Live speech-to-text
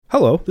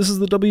Hello, this is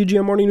the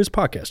WGN Morning News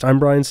Podcast. I'm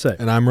Brian Say.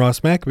 And I'm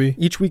Ross Maccabee.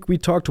 Each week we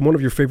talk to one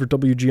of your favorite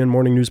WGN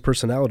Morning News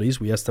personalities.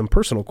 We ask them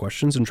personal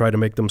questions and try to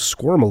make them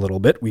squirm a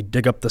little bit. We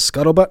dig up the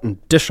scuttlebutt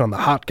and dish on the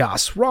hot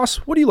goss. Ross,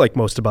 what do you like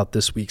most about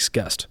this week's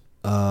guest?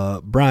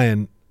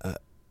 Brian,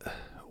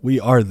 we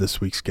are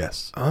this week's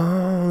guest.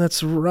 Oh,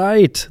 that's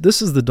right.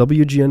 This is the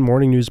WGN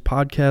Morning News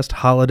Podcast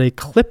Holiday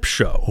Clip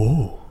Show.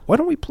 Oh. Why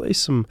don't we play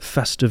some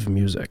festive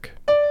music?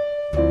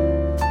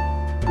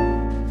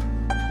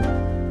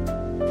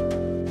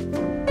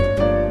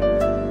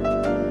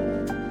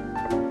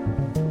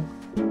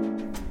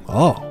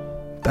 Oh,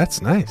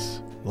 that's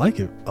nice. Like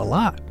it a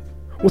lot.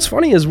 What's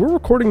funny is we're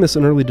recording this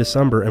in early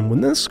December, and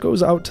when this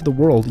goes out to the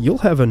world, you'll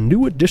have a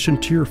new addition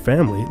to your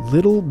family,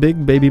 little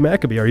big baby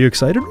Maccabee. Are you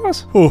excited,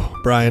 Ross? Oh,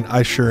 Brian,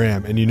 I sure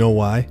am. And you know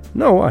why?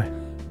 No, why?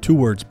 2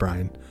 words,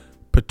 Brian.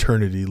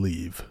 Paternity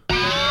leave.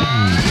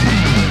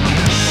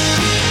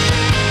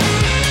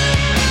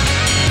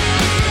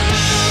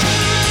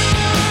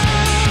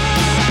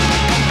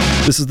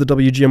 This is the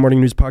WGN Morning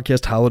News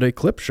Podcast Holiday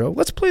Clip Show.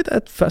 Let's play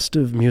that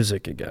festive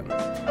music again.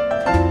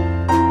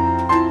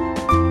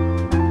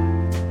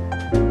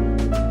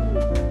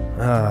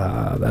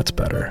 Ah, that's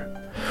better.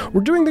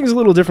 We're doing things a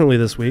little differently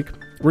this week.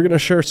 We're going to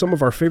share some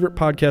of our favorite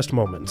podcast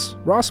moments.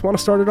 Ross, want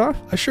to start it off?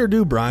 I sure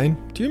do,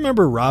 Brian. Do you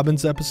remember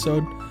Robin's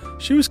episode?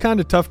 She was kind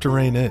of tough to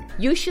rein in.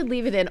 You should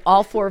leave it in,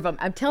 all 4 of them.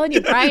 I'm telling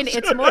you, Brian,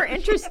 it's more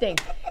interesting.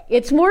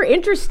 It's more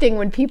interesting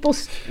when people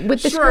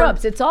with the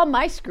screw-ups. It's all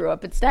my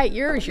screw-up. It's not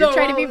yours. You're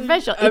trying to be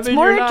professional. It's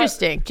more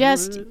interesting.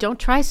 Just don't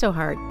try so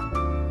hard.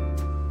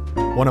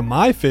 One of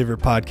my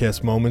favorite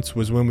podcast moments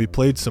was when we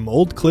played some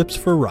old clips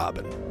for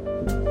Robin.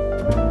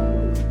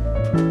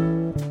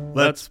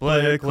 Let's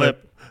play a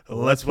clip.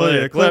 Let's play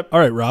a clip. All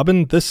right,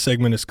 Robin, this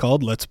segment is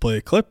called Let's Play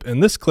a Clip,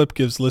 and this clip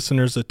gives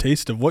listeners a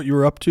taste of what you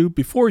were up to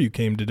before you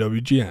came to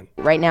WGN.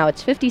 Right now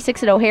it's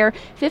 56 at O'Hare,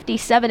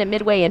 57 at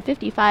Midway, and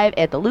 55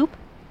 at the Loop.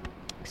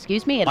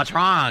 Excuse me. What's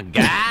wrong,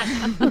 gas?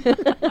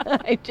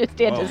 I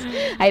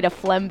had a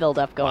phlegm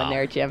buildup going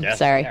there, Jim.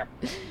 Sorry. There.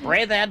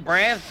 Breathe in,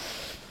 breathe.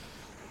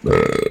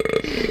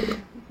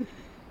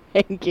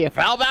 Thank you.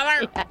 Feel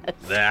better? Yes.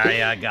 There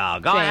you go.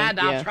 Go Thank ahead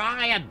now. you.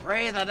 Try and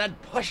breathe and then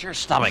push your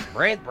stomach.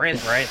 Breathe,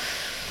 breathe, breathe.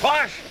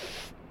 Push.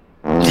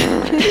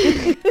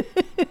 There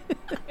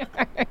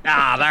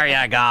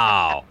you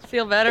go.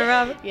 Feel better,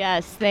 Robin?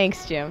 Yes,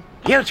 thanks, Jim.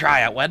 You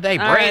try it, Wendy.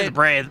 All Breathe, right.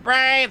 breathe,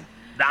 breathe.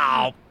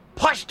 Now,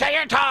 push to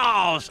your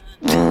toes.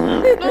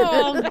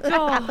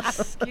 Oh,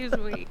 excuse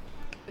me.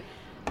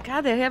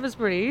 God, that happens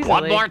pretty easily.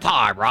 One more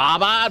time,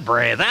 Robin.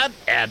 Breathe in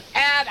and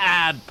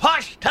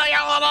push to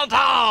your little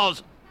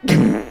toes.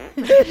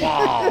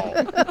 Whoa.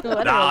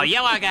 Now,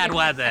 you again,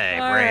 Wendy.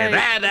 Breathe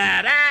in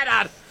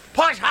and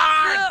push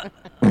hard.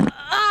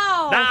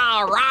 Oh!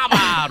 Now,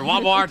 Robin,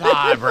 one more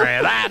time.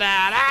 Breathe in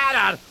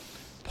and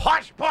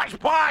push, push,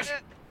 push.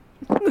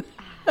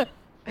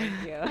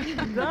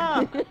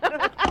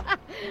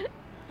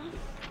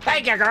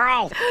 Thank you,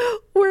 girl.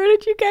 Where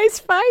did you guys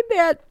find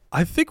that?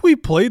 I think we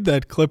played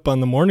that clip on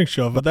the morning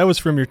show, but that was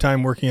from your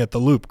time working at the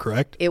Loop,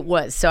 correct? It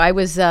was. So I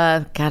was,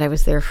 I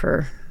was there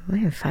for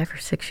maybe 5 or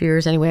 6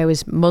 years. Anyway, I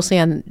was mostly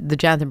on the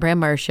Jonathan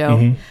Brandmeier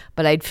show,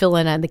 but I'd fill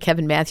in on the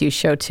Kevin Matthews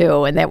show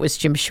too, and that was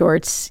Jim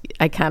Short's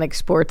iconic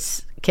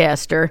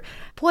sportscaster.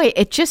 Boy,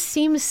 it just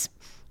seems,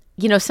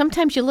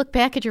 sometimes you look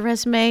back at your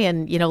resume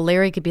and,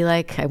 Larry could be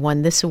like, I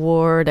won this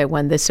award,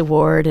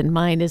 and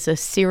mine is a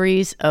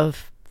series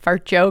of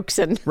fart jokes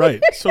and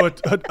Right. So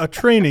a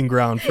training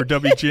ground for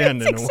WGN.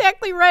 That's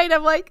exactly right.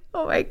 I'm like,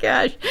 oh my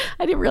gosh,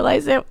 I didn't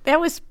realize that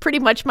was pretty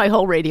much my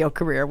whole radio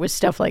career was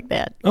stuff like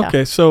that. Yeah.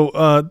 Okay,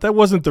 so that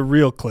wasn't the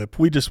real clip.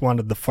 We just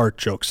wanted the fart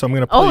joke. So I'm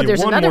going to play you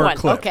there's one another more one.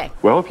 clip. Okay.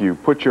 Well, if you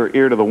put your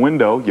ear to the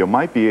window, you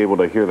might be able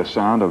to hear the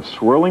sound of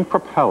swirling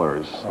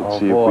propellers. Let's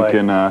see if we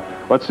can.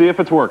 Let's see if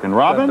it's working.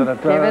 Robin,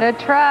 Give it a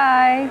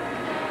try.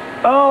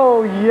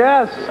 Oh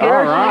yes, Here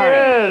all she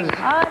is.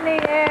 On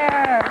the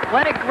air.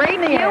 What a great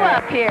view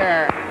up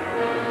here.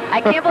 I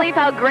can't believe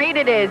how great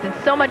it is.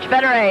 It's so much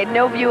better. I had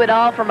no view at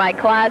all from my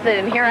closet,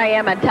 and here I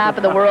am on top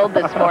of the world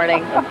this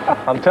morning.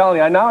 I'm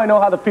telling you, now I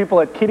know how the people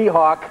at Kitty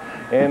Hawk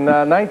in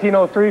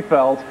 1903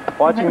 felt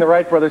watching the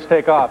Wright brothers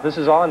take off. This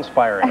is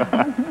awe-inspiring.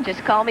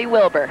 Just call me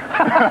Wilbur.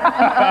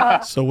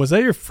 So was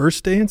that your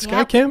first day in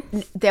Skycam?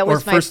 That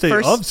was or my first day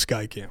of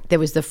Skycam? That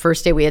was the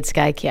first day we had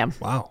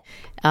Skycam. Wow.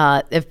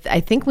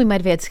 I think we might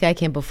have had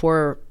Skycam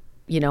before,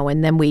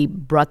 and then we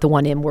brought the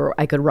one in where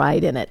I could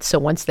ride in it. So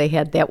once they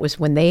had, that was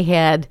when they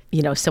had,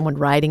 someone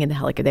riding in the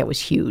helicopter. That was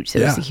huge.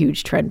 That was a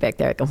huge trend back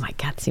there. Like, oh my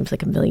God, it seems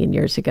like a million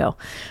years ago.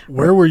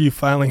 Where were you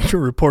filing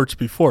your reports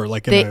before?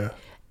 Like in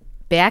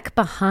back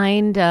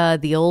behind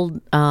the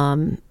old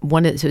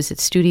one. It was at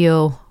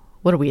Studio.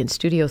 What are we in?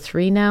 Studio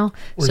 3 now?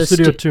 We're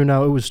Studio 2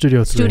 now. It was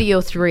Studio 3.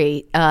 Studio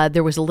 3.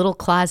 There was a little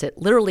closet,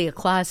 literally a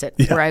closet,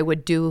 where I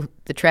would do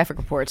the traffic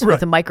reports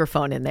with a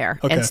microphone in there.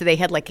 Okay. And so they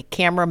had like a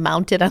camera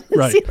mounted on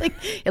the ceiling.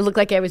 It looked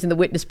like I was in the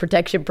witness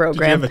protection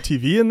program. Did you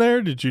have a TV in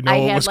there? Did you know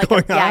what was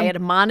going on? Yeah, I had a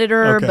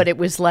monitor, but it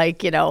was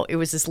like, it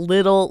was this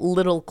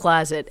little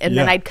closet. And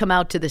then I'd come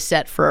out to the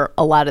set for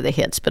a lot of the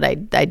hits, but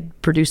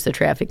I'd produce the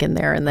traffic in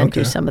there and then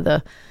do some of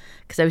the,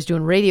 because I was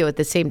doing radio at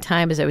the same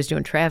time as I was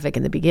doing traffic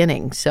in the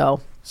beginning.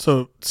 So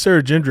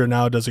Sarah Gindra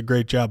now does a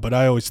great job, but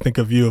I always think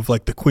of you of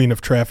like the queen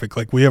of traffic.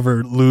 Like we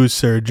ever lose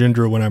Sarah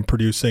Gindra when I'm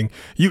producing,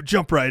 you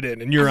jump right in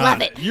and you're on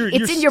love it.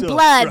 It's in your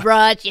blood,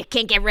 Raj. You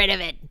can't get rid of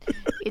it.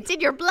 It's in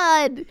your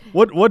blood.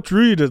 What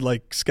drew you to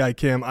like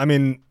Skycam? I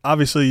mean,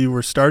 obviously you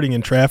were starting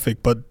in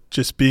traffic, but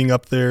just being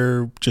up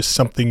there, just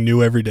something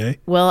new every day.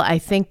 Well, I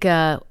think,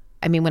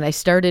 when I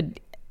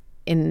started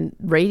in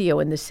radio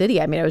in the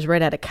city, I was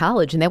right out of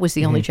college, and that was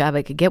the only job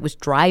I could get was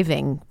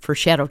driving for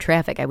shadow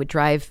traffic. I would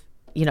drive,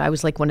 I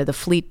was like one of the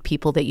fleet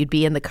people that you'd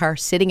be in the car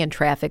sitting in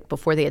traffic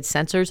before they had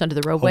sensors under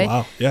the roadway. Oh,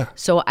 wow, yeah.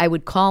 So I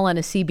would call on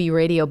a CB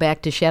radio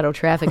back to shadow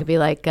traffic and be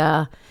like,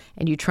 and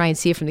you try and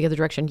see it from the other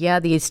direction.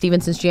 Yeah, the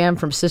Stevenson's Jam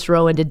from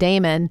Cicero into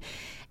Damon.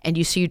 And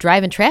you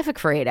drive in traffic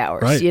for 8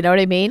 hours. Right. You know what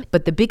I mean?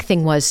 But the big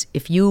thing was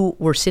if you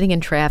were sitting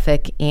in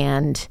traffic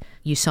and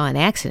you saw an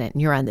accident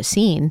and you're on the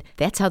scene,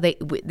 that's how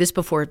this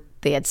before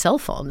they had cell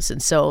phones.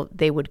 And so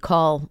they would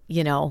call,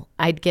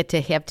 I'd get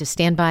to have to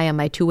stand by on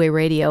my two-way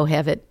radio,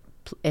 have it.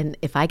 And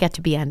if I got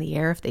to be on the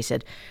air, if they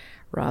said,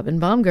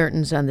 Robin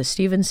Baumgarten's on the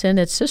Stevenson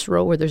at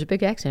Cicero where there's a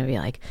big accident, I'd be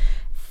like,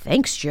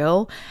 thanks,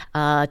 Joe.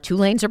 2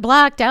 lanes are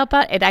blocked out.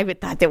 And I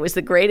thought that was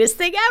the greatest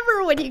thing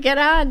ever when you get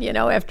on,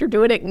 after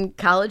doing it in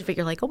college. But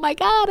you're like, oh, my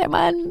God, I'm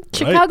on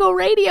Chicago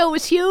radio. It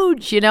was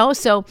huge,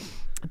 So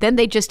then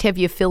they just have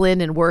you fill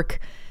in and work,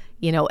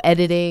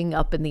 editing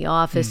up in the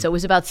office. So it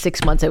was about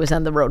 6 months I was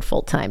on the road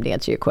full time, to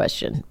answer your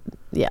question.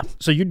 Yeah.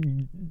 So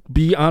you'd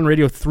be on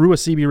radio through a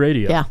CB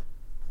radio? Yeah.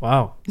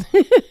 Wow.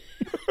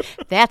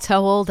 That's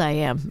how old I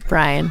am,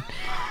 Brian.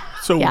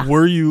 So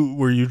were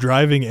you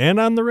driving and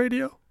on the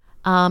radio?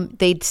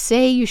 They'd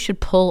say you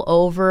should pull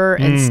over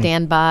and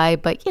stand by,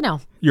 but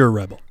you're a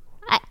rebel.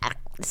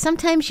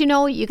 Sometimes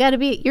you got to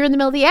be. You're in the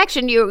middle of the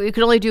action. You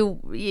can only do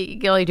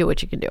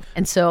what you can do,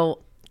 and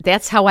so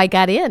that's how I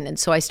got in. And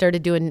so I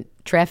started doing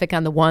traffic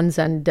on the ones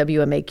on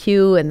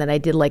WMAQ, and then I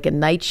did like a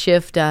night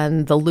shift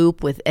on the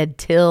Loop with Ed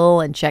Till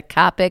and Chet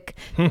Kopic,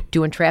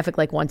 doing traffic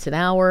like once an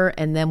hour.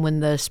 And then when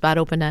the spot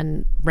opened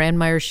on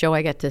Brandmeier's show,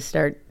 I got to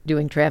start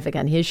doing traffic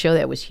on his show.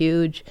 That was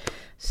huge.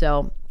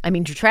 So.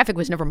 Traffic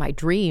was never my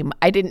dream.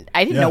 I didn't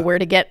know where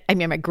to get. I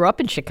grew up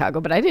in Chicago,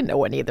 but I didn't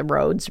know any of the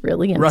roads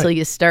really until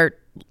you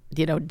start,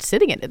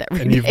 sitting in it every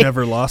day. And you've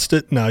never lost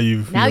it? Now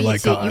you're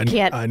like, you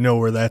can't. I know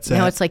where that's at.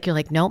 Now it's like, you're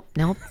like, nope.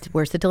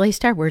 Where's the delay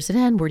start? Where's it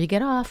end? Where do you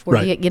get off?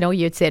 Where do you,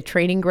 you'd say a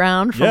training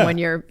ground from when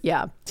you're,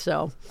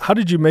 so. How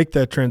did you make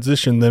that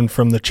transition then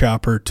from the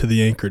chopper to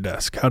the anchor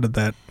desk? How did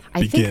that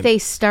begin? I think they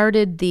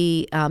started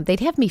they'd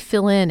have me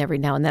fill in every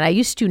now and then. I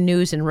used to do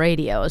news and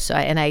radio, so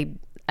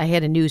I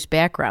had a news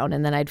background,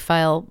 and then I'd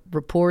file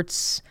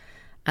reports,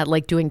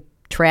 like doing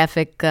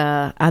traffic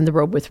on the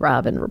road with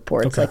Robin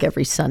reports, like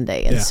every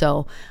Sunday. And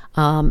so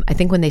I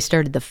think when they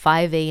started the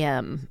 5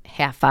 a.m.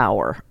 half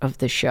hour of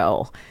the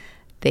show,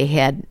 they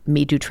had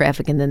me do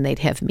traffic, and then they'd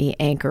have me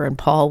anchor, and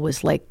Paul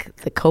was like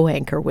the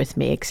co-anchor with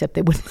me, except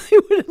they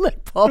wouldn't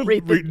let Paul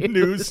read the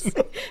news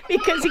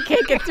because he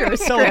can't get through a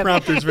script.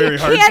 Teleprompter's very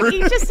hard for him. He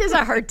just has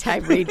a hard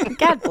time reading.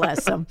 God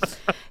bless him.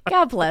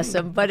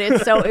 But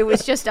it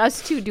was just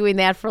us two doing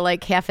that for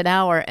like half an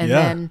hour, and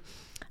then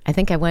I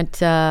think I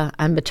went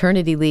on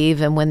maternity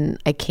leave, and when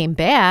I came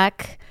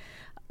back,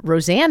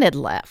 Roseanne had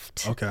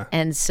left. Okay.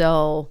 And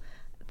so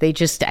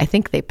I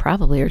think they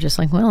probably are just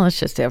like, well, let's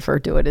just have her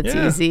do it. It's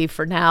easy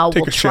for now.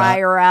 We'll try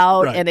her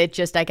out. Right. And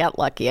I got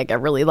lucky. I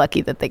got really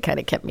lucky that they kind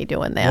of kept me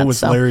doing that. What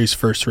was Larry's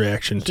first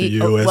reaction to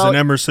you as an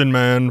Emerson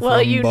man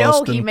from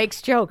Boston? He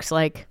makes jokes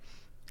like,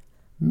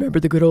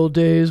 remember the good old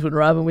days when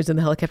Robin was in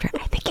the helicopter?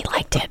 I think he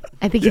liked it.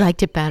 I think he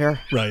liked it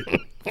better. Right.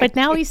 But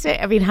now he said,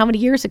 how many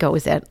years ago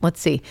was that? Let's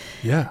see.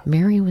 Yeah.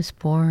 Mary was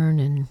born,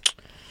 and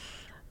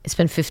it's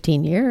been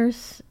 15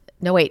 years.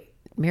 No, wait.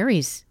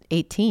 Mary's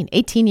 18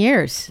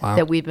 years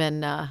that we've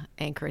been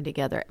anchoring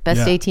together.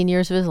 Best 18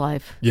 years of his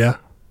life. Yeah.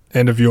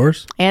 And of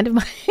yours? And of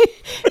my.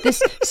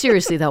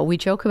 Seriously, though, we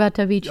joke about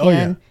WGN. Oh,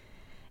 yeah.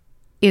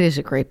 It is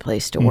a great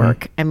place to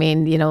work.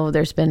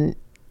 It's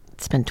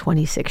been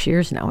 26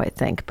 years now, I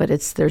think, but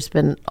there's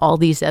been all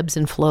these ebbs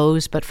and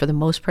flows. But for the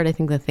most part, I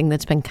think the thing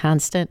that's been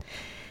constant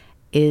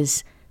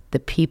is the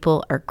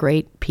people are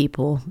great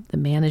people. The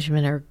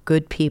management are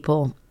good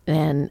people.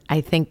 And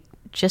I think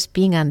just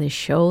being on this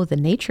show, the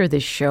nature of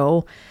this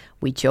show,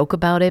 we joke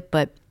about it,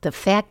 but the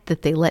fact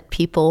that they let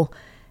people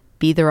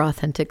be their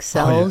authentic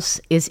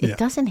selves it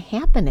doesn't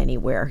happen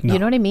anywhere. No. You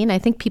know what I mean? I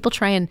think people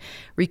try and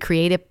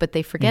recreate it, but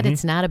they forget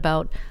it's not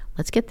about,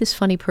 let's get this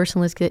funny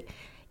person,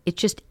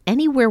 it's just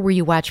anywhere where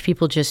you watch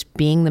people just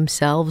being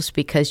themselves,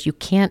 because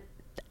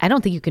I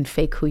don't think you can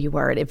fake who you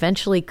are. It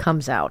eventually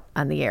comes out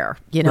on the air,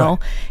 Right.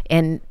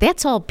 And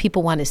that's all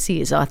people want to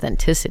see is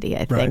authenticity,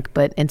 I think.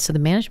 Right. And so the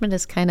management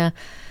has kind of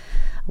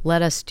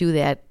let us do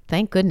that.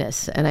 Thank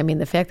goodness. And I mean,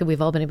 the fact that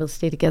we've all been able to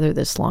stay together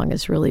this long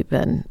has really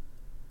been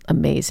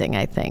amazing,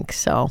 I think.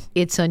 So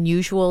it's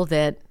unusual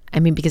that, I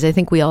mean, because I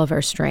think we all have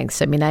our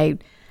strengths. I mean,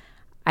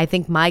 I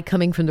think my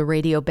coming from the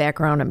radio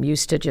background, I'm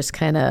used to just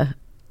kind of,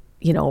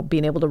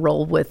 being able to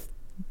roll with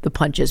the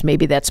punches.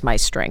 Maybe that's my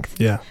strength.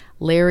 Yeah.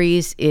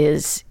 Larry's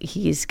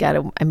he's got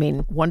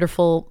a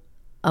wonderful,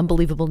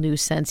 unbelievable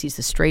news sense. He's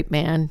a straight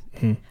man.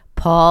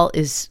 Paul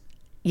is,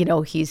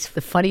 he's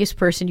the funniest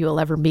person you'll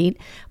ever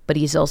meet, but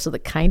he's also the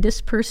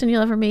kindest person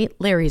you'll ever meet.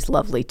 Larry's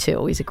lovely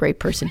too. He's a great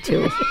person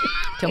too.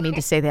 Don't mean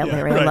to say that,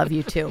 Larry. I love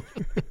you too.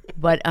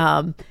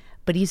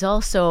 But he's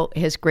also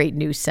has great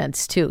news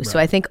sense too. Right. So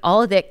I think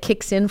all of that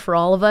kicks in for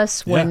all of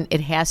us when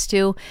it has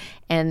to.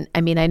 And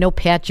I mean, I know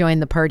Pat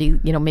joined the party,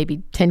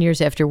 maybe 10 years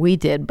after we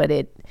did, but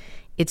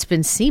it's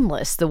been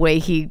seamless the way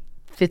he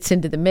fits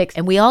into the mix.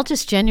 And we all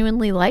just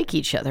genuinely like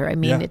each other. I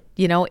mean,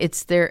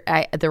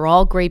 they're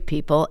all great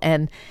people.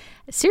 And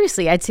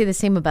seriously, I'd say the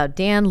same about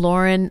Dan,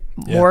 Lauren,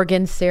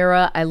 Morgan,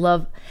 Sarah.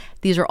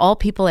 These are all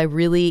people I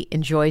really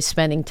enjoy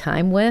spending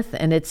time with.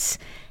 And it's,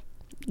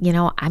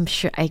 I'm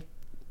sure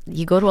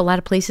you go to a lot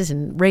of places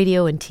in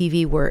radio and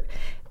TV where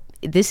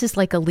this is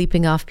like a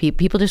leaping off.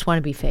 People just want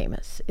to be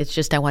famous. It's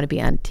just, I want to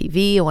be on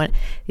TV.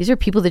 These are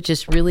people that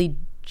just really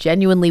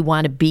genuinely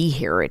want to be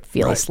here, it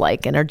feels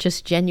like, and are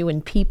just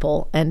genuine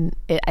people. And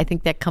I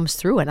think that comes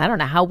through. And I don't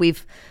know how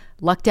we've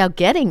lucked out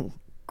getting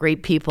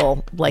great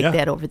people like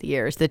that over the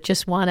years that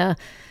just want to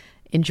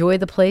enjoy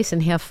the place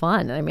and have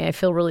fun. I mean, I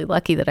feel really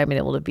lucky that I've been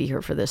able to be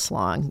here for this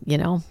long,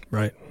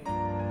 Right.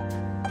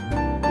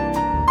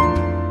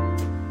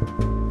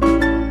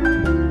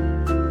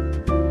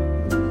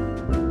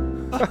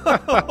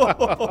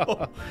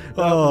 That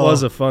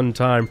was a fun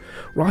time.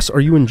 Ross, are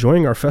you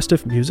enjoying our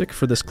festive music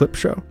for this clip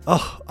show?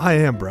 Oh, I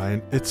am,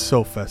 Brian. It's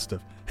so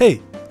festive.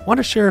 Hey, want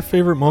to share a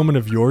favorite moment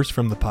of yours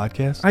from the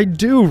podcast? I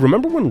do.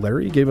 Remember when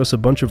Larry gave us a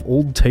bunch of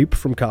old tape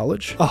from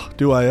college? Oh,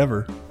 do I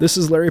ever. This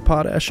is Larry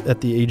Potash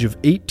at the age of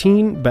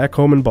 18 back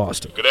home in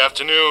Boston. Good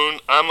afternoon.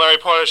 I'm Larry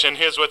Potash, and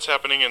here's what's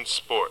happening in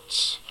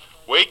sports.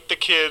 Wake the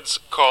kids,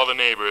 call the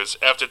neighbors.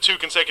 After 2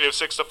 consecutive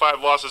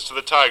 6-5 losses to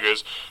the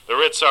Tigers, the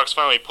Red Sox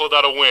finally pulled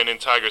out a win in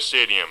Tiger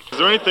Stadium. Is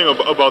there anything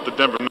about the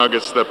Denver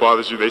Nuggets that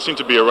bothers you? They seem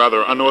to be a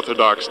rather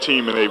unorthodox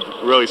team, and they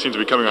really seem to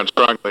be coming on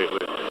strong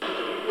lately.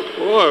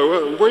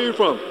 Whoa, where are you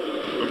from?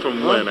 I'm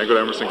from Lynn. I go to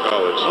Emerson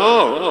College.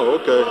 Oh,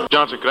 okay.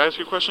 Johnson, could I ask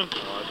you a question?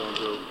 No, I don't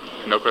do.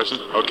 No question?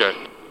 Okay.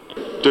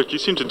 Dick, you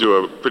seem to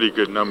do a pretty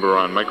good number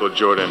on Michael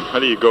Jordan. How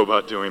do you go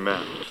about doing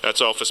that?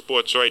 That's all for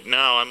sports right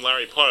now. I'm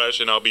Larry Potash,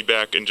 and I'll be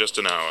back in just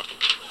an hour.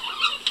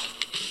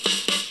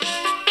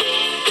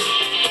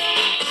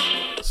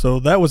 So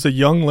that was a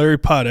young Larry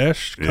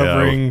Potash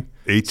covering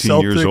 18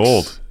 Celtics, years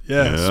old.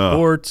 Yeah,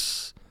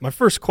 sports. My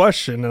first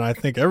question, and I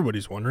think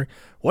everybody's wondering,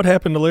 what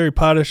happened to Larry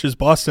Potash's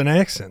Boston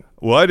accent?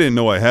 Well, I didn't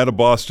know I had a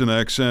Boston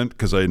accent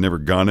because I had never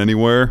gone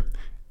anywhere.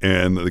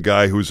 And the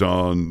guy who's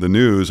on the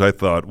news, I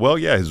thought, well,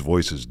 yeah, his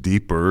voice is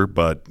deeper,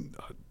 but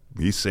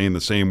he's saying the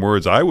same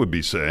words I would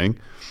be saying.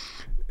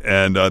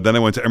 And then I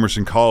went to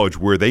Emerson College,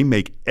 where they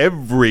make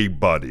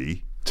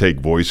everybody take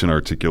voice and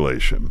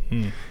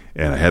articulation.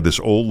 And I had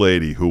this old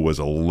lady who was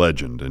a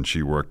legend, and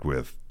she worked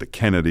with the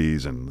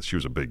Kennedys, and she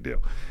was a big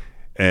deal.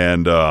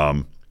 And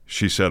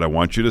she said, I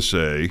want you to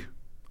say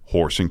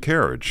horse and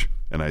carriage.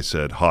 And I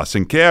said, hoss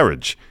and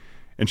carriage.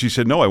 And she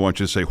said, no, I want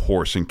you to say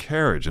horse and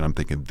carriage. And I'm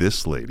thinking,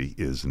 this lady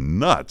is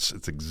nuts.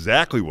 It's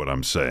exactly what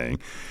I'm saying.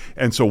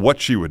 And so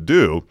what she would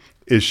do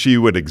is she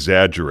would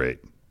exaggerate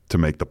to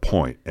make the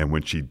point. And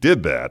when she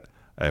did that,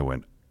 I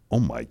went, oh,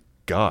 my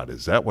God,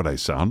 is that what I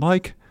sound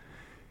like?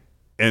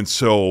 And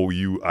so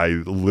I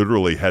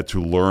literally had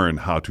to learn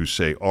how to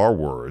say our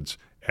words.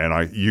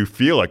 And you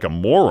feel like a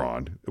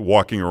moron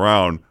walking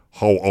around,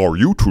 how are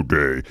you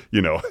today?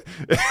 Yeah.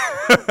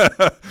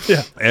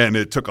 And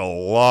it took a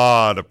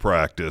lot of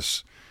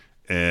practice.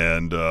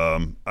 And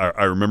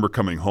I remember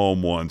coming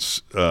home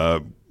once.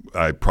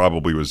 I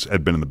probably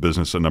had been in the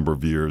business a number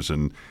of years,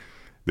 and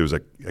there was a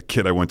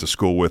kid I went to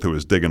school with who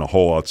was digging a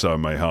hole outside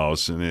my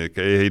house. And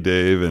hey,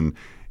 Dave, and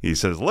he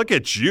says, look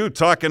at you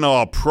talking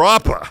all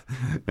proper.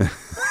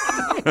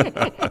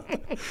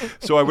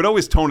 So I would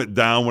always tone it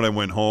down when I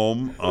went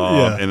home.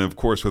 And, of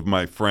course, with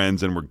my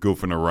friends and we're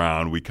goofing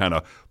around, we kind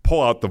of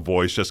pull out the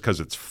voice just because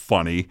it's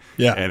funny.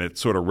 Yeah. And it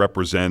sort of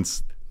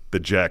represents the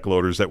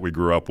jackloaders that we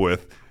grew up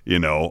with.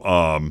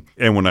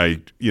 And when I,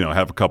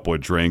 have a couple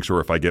of drinks, or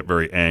if I get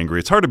very angry,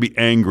 it's hard to be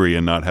angry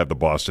and not have the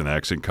Boston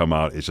accent come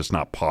out. It's just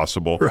not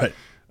possible. Right.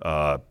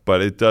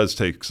 But it does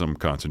take some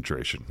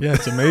concentration. Yeah,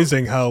 it's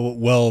amazing how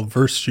well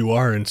versed you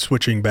are in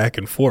switching back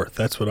and forth.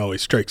 That's what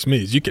always strikes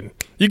me is you can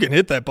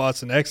hit that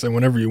Boston accent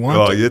whenever you want.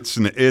 Oh,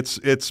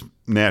 it's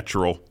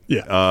natural.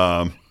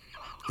 Yeah.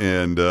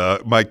 And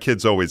my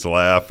kids always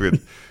laugh. And,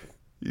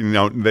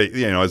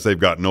 as they've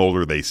gotten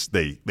older,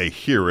 they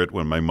hear it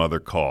when my mother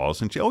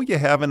calls and she, oh, you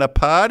having a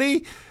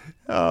party?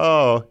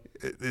 Oh,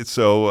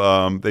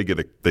 So they get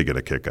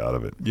a kick out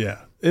of it.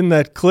 Yeah. In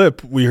that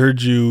clip, we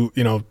heard you,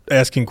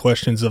 asking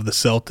questions of the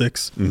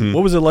Celtics. Mm-hmm.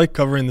 What was it like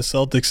covering the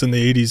Celtics in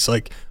the 80s?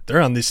 Like,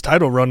 they're on this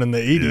title run in the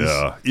 80s.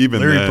 Yeah, even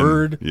Larry then,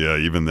 Bird. Yeah,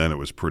 even then it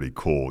was pretty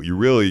cool. You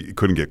really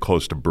couldn't get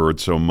close to Bird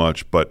so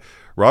much. But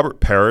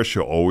Robert Parrish,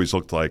 who always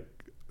looked like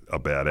a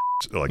badass,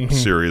 like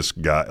serious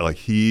guy. Like,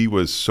 he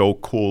was so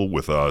cool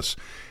with us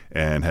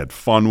and had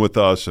fun with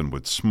us and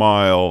would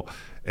smile.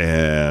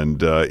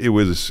 And it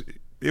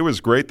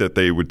was great that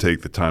they would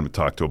take the time to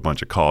talk to a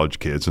bunch of college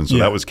kids. And so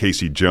that was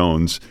Casey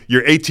Jones.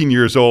 You're 18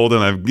 years old,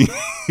 and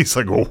he's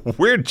like, well,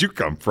 where did you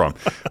come from?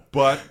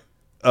 But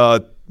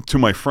to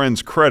my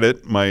friend's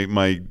credit,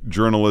 my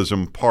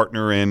journalism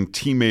partner and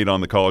teammate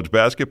on the college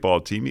basketball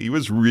team, he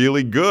was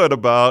really good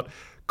about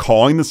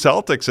calling the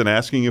Celtics and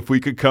asking if we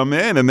could come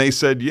in, and they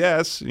said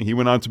yes. He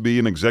went on to be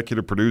an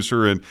executive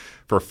producer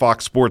for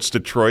Fox Sports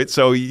Detroit.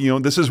 So,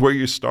 this is where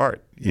you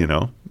start,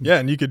 Yeah,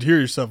 and you could hear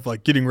yourself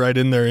like getting right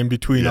in there in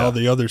between all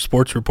the other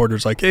sports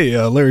reporters like, hey,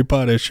 Larry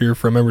Potash here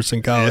from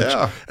Emerson College.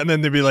 Yeah. And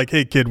then they'd be like,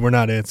 hey, kid, we're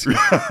not answering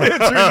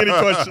any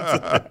questions.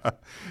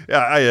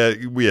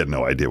 We had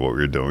no idea what we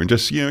were doing.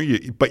 Just,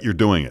 but you're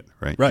doing it,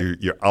 right? Right.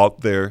 You're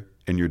out there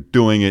and you're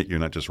doing it. You're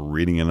not just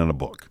reading it in a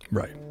book.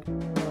 Right.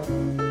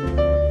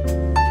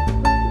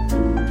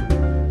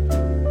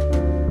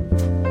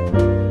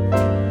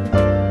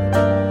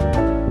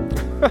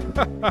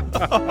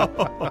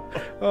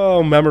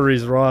 Oh,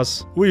 memories,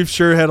 Ross. We've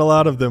sure had a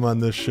lot of them on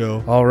this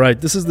show. All right,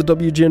 this is the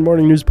WGN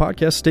Morning News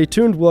Podcast. Stay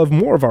tuned. We'll have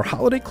more of our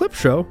holiday clip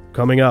show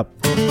coming up.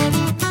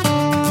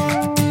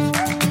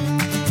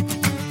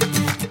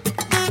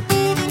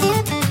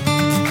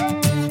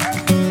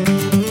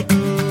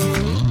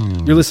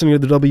 You're listening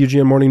to the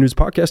WGN Morning News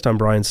Podcast. I'm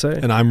Brian Say.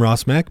 And I'm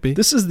Ross Mackby.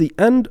 This is the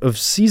end of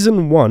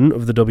Season 1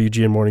 of the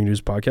WGN Morning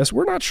News Podcast.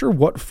 We're not sure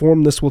what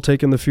form this will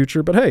take in the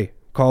future, but hey,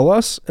 call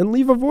us and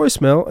leave a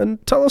voicemail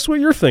and tell us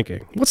what you're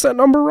thinking. What's that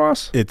number,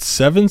 Ross? It's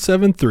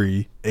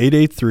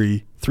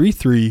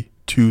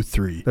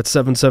 773-883-3323. That's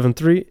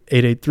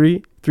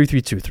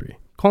 773-883-3323.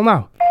 Call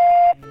now.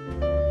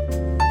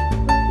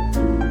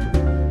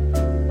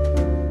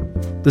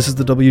 This is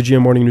the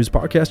WGN Morning News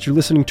Podcast. You're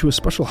listening to a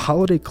special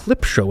holiday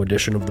clip show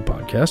edition of the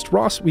podcast.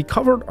 Ross, we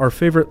covered our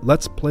favorite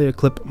Let's Play a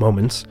Clip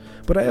moments,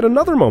 but I had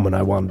another moment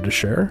I wanted to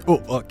share.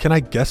 Oh, can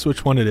I guess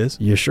which one it is?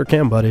 You sure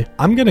can, buddy.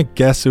 I'm going to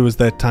guess it was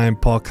that time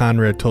Paul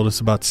Conrad told us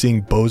about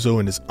seeing Bozo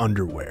in his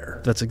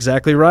underwear. That's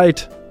exactly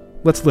right.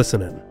 Let's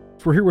listen in.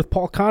 We're here with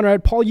Paul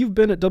Conrad. Paul, you've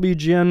been at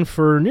WGN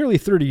for nearly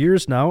 30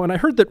 years now, and I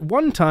heard that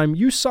one time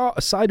you saw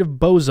a side of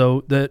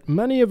Bozo that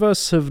many of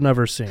us have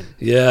never seen.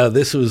 Yeah,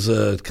 this was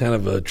a kind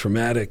of a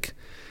traumatic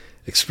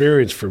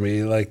experience for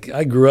me. Like,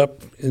 I grew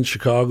up in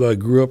Chicago. I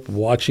grew up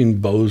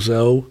watching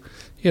Bozo.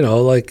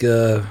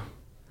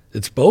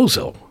 It's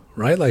Bozo,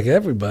 right? Like,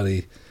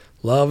 everybody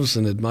loves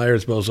and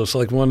admires Bozo. So,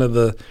 like, one of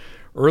the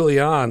early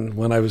on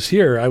when I was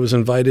here, I was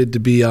invited to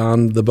be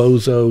on the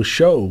Bozo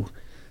show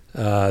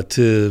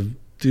to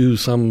do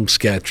some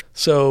sketch.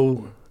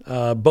 So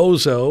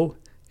Bozo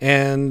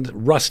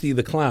and Rusty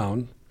the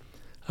Clown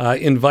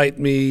invite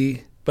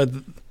me, but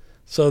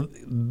so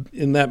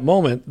in that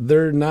moment,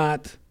 they're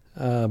not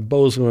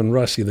Bozo and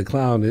Rusty the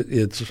Clown.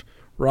 It's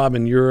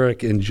Robin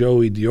Urich and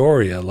Joey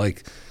Dioria,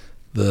 like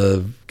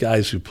the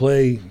guys who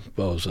play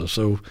Bozo.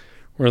 So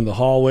we're in the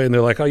hallway, and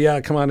they're like, oh, yeah,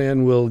 come on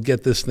in. We'll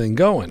get this thing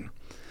going.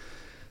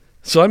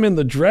 So I'm in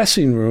the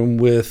dressing room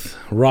with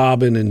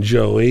Robin and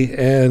Joey,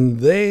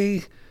 and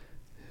they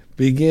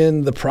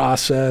begin the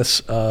process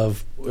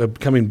of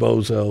becoming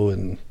Bozo,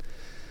 and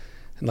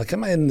like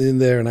I'm in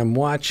there and I'm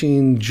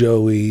watching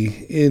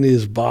Joey in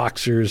his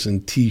boxers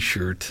and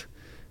T-shirt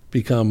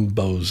become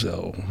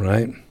Bozo,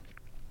 right?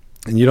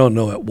 And you don't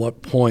know at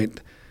what point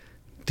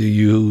do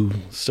you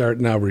start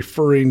now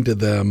referring to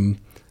them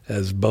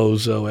as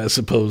Bozo as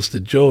opposed to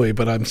Joey,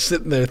 but I'm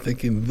sitting there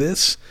thinking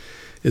this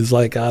is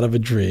like out of a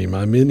dream.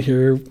 I'm in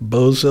here,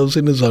 Bozo's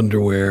in his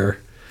underwear,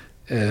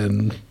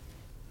 and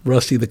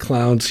Rusty the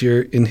Clown's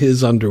here in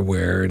his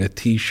underwear and a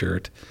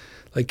T-shirt.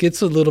 Like, it's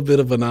a little bit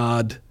of an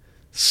odd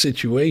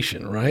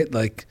situation, right?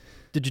 Like,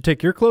 did you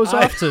take your clothes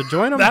off to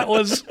join them? That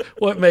was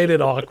what made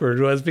it awkward,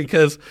 was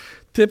because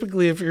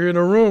typically if you're in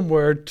a room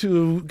where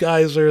two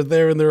guys are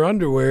there in their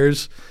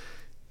underwears,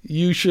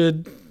 you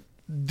should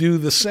do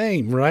the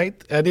same,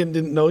 right? I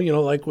didn't know,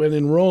 like when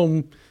in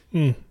Rome,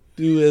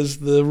 do as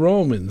the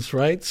Romans,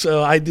 right?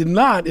 So I did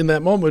not in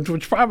that moment,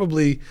 which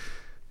probably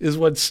is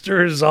what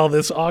stirs all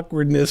this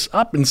awkwardness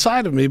up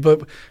inside of me.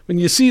 But when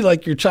you see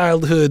like your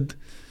childhood,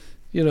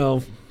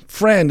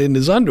 friend in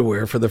his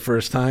underwear for the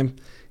first time,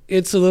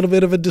 it's a little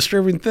bit of a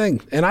disturbing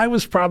thing. And I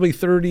was probably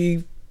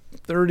 30,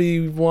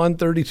 31,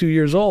 32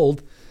 years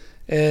old.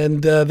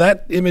 And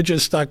that image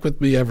has stuck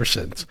with me ever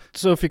since.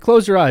 So if you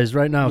close your eyes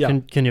right now,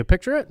 can you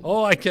picture it?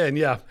 Oh, I can,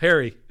 yeah.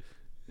 Hairy.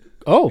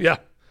 Oh. Yeah.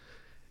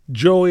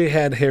 Joey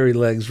had hairy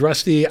legs.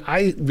 Rusty,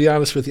 be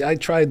honest with you, I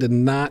tried to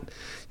not.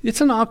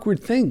 It's an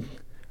awkward thing.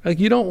 Like,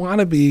 you don't want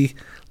to be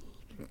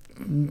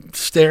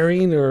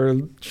staring or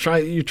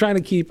you're trying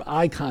to keep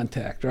eye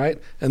contact, right?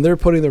 And they're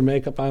putting their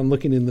makeup on,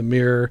 looking in the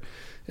mirror,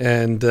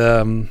 and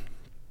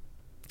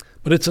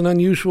but it's an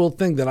unusual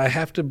thing that I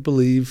have to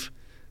believe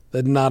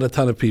that not a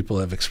ton of people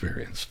have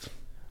experienced.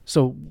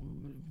 So,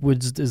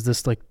 is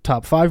this like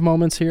top 5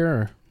 moments here?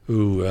 Or?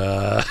 Ooh,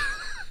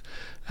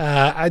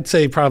 I'd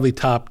say probably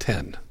top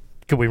 10.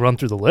 Can we run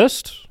through the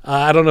list?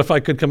 I don't know if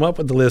I could come up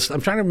with the list. I'm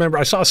trying to remember.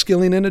 I saw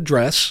Skilling in a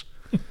dress,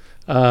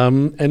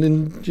 and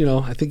then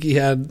I think he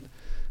had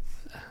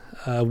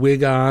a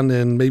wig on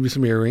and maybe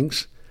some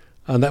earrings.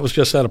 And that was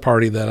just at a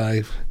party that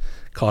I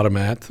caught him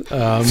at.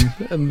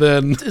 And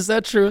then is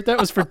that true? That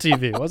was for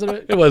TV, wasn't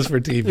it? It was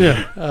for TV.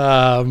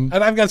 Yeah. And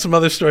I've got some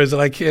other stories that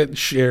I can't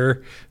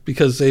share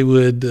because they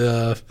would.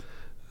 They're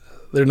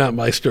not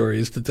my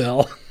stories to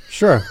tell.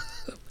 Sure.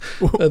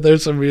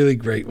 There's some really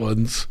great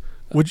ones.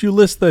 Would you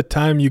list the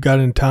time you got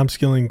in Tom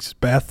Skilling's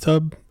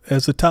bathtub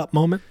as a top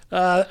moment?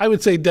 I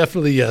would say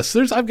definitely yes.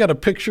 I've got a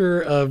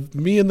picture of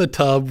me in the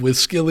tub with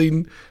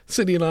Skilling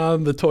sitting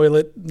on the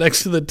toilet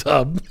next to the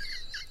tub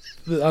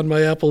on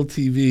my Apple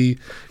TV.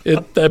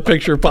 That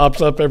picture pops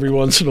up every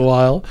once in a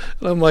while.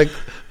 And I'm like,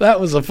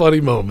 that was a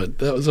funny moment.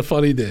 That was a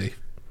funny day.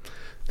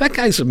 That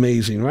guy's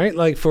amazing, right?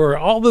 Like for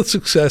all the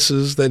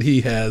successes that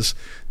he has,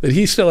 that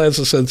he still has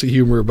a sense of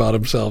humor about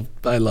himself.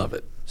 I love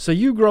it. So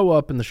you grow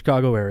up in the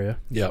Chicago area.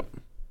 Yep.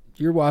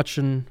 You're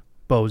watching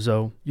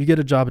Bozo. You get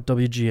a job at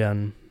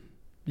WGN.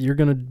 You're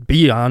going to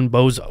be on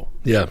Bozo.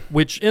 Yeah.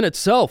 Which in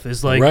itself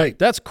is like, right.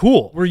 That's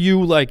cool. Were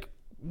you like,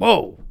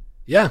 whoa.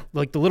 Yeah.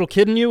 Like the little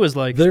kid in you is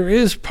like. There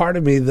is part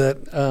of me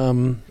that,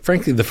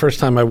 frankly, the first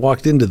time I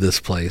walked into this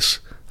place,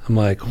 I'm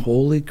like,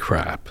 holy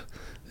crap.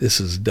 This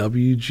is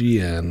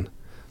WGN,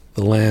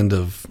 the land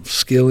of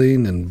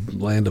Skilling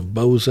and land of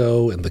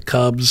Bozo and the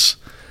Cubs.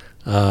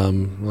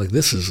 Like,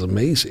 this is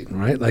amazing,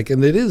 right? Like,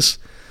 and it is,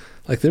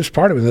 like, there's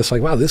part of me that's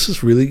like, wow, this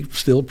is really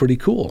still pretty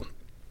cool.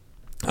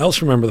 I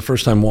also remember the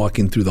first time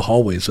walking through the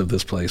hallways of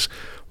this place,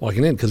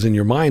 walking in, because in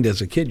your mind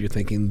as a kid, you're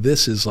thinking,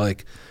 this is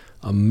like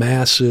a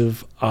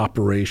massive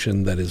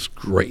operation that is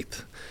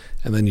great.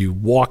 And then you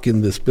walk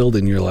in this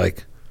building, you're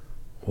like,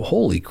 well,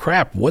 holy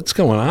crap, what's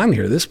going on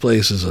here? This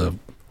place is a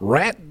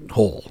rat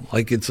hole.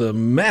 Like, it's a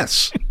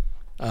mess.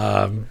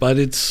 But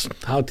it's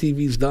how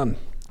TV's done.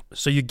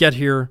 So you get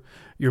here.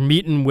 You're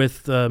meeting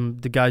with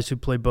the guys who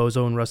play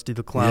Bozo and Rusty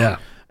the Clown, yeah.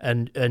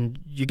 and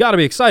you got to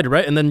be excited,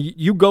 right? And then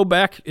you go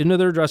back into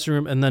their dressing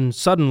room, and then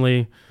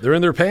suddenly they're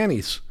in their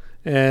panties,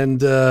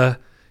 and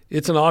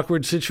it's an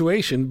awkward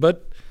situation.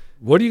 But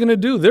what are you going to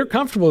do? They're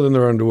comfortable in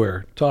their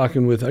underwear.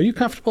 Talking with, are you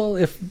comfortable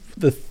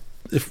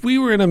if we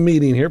were in a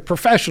meeting here,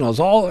 professionals,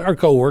 all our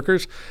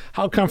coworkers,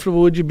 how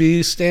comfortable would you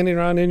be standing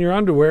around in your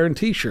underwear and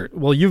T-shirt?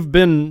 Well, you've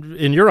been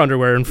in your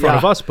underwear in front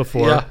of us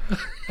before. Yeah.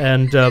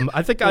 And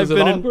I think I've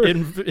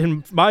been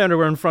in my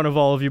underwear in front of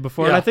all of you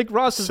before. Yeah. And I think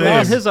Ross has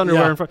been in his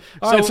underwear in front.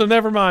 All right, so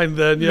never mind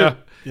then. Yeah.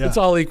 It's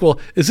all equal.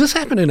 Is this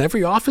happening in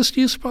every office, do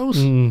you suppose?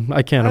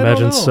 I can't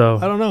imagine so.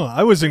 I don't know.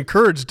 I was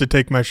encouraged to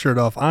take my shirt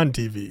off on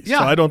TV. Yeah.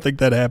 So I don't think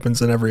that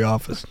happens in every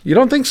office. You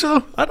don't think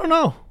so? I don't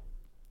know.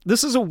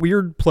 This is a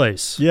weird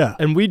place. Yeah.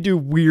 And we do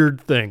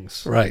weird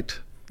things. Right.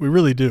 We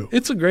really do.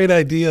 It's a great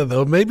idea,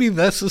 though. Maybe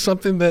this is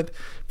something that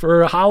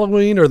for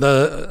Halloween or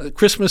the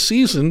Christmas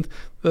season,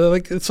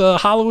 like it's a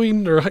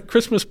Halloween or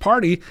Christmas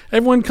party,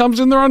 everyone comes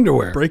in their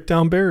underwear. Break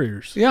down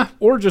barriers. Yeah.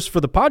 Or just for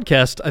the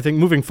podcast, I think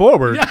moving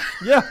forward,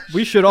 Yeah.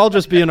 we should all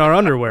just be in our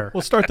underwear.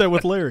 We'll start that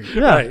with Larry.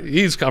 Yeah. Right.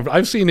 He's comfortable.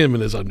 I've seen him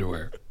in his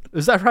underwear.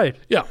 Is that right?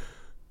 Yeah.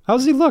 How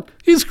does he look?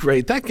 He's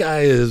great. That guy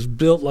is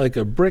built like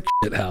a brick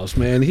shit house,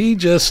 man. He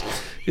just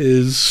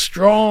is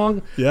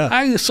strong. Yeah.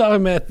 I saw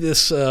him at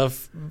this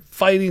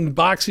fighting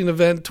boxing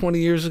event 20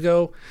 years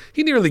ago.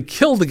 He nearly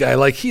killed a guy.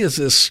 Like, he is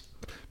this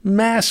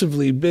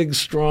massively big,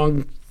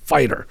 strong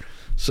fighter.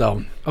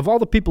 So, of all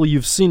the people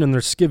you've seen in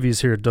their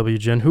skivvies here at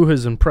WGN, who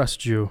has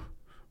impressed you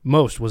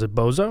most? Was it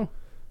Bozo?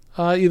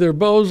 Either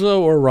Bozo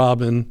or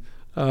Robin.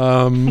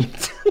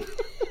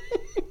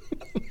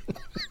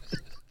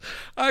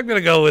 I'm going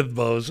to go with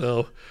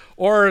Bozo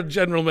or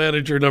general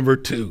manager number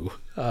 2.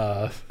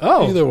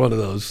 Either one of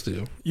those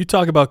two. You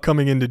talk about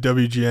coming into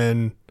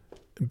WGN,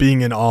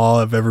 being in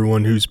awe of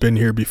everyone who's been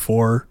here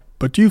before,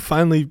 but do you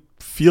finally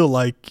feel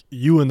like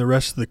you and the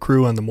rest of the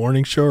crew on the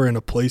morning show are in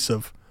a place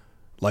of,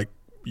 like,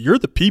 you're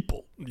the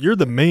people. You're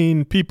the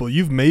main people.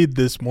 You've made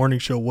this morning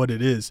show what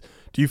it is.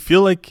 Do you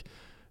feel like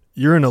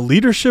you're in a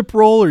leadership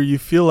role, or you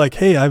feel like,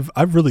 hey,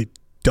 I've really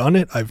done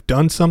it? I've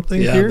done something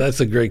here? Yeah, that's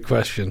a great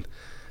question.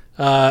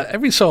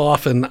 Every so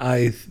often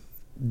I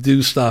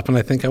do stop and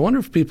I think, I wonder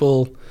if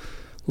people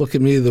look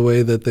at me the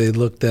way that they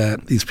looked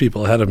at these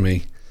people ahead of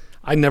me.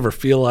 I never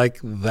feel like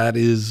that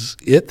is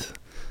it.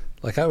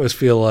 Like, I always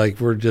feel like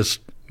we're just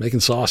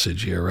making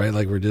sausage here, right?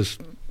 Like, we're just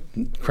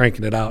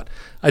cranking it out.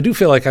 I do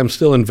feel like I'm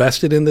still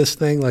invested in this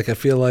thing. Like, I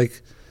feel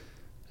like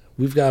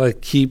we've got to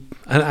keep,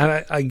 and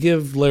I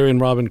give Larry and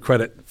Robin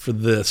credit for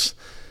this,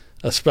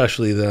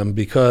 especially them,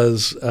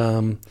 because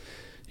a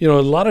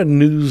lot of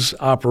news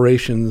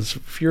operations,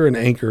 if you're an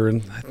anchor,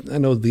 and I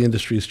know the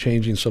industry is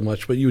changing so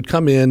much, but you would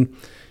come in,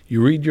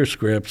 You read your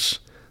scripts,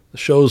 the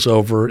show's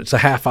over, it's a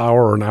half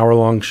hour or an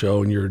hour-long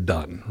show, and you're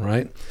done,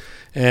 right?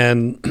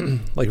 And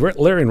like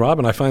Larry and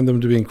Robin, I find them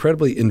to be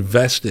incredibly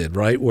invested,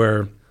 right,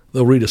 where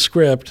they'll read a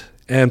script,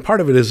 and part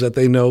of it is that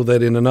they know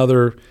that in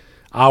another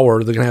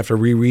hour they're going to have to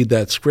reread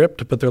that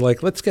script, but they're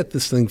like, let's get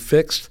this thing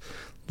fixed.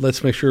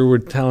 Let's make sure we're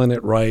telling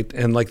it right.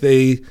 And like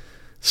they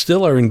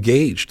still are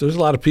engaged. There's a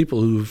lot of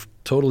people who've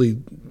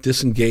totally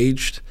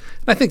disengaged.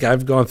 And I think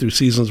I've gone through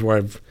seasons where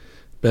I've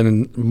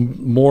been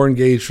more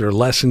engaged or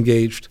less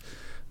engaged,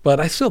 but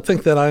I still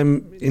think that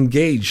I'm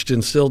engaged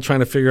and still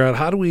trying to figure out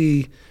how do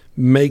we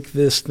make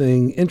this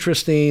thing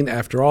interesting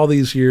after all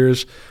these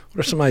years? What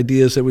are some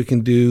ideas that we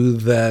can do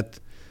that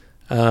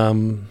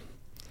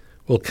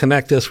will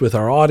connect us with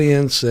our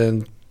audience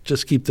and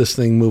just keep this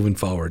thing moving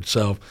forward?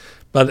 So,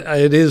 but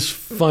it is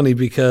funny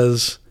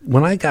because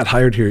when I got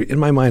hired here, in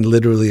my mind,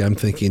 literally, I'm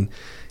thinking,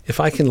 if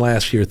I can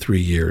last here 3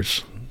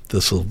 years,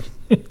 it'll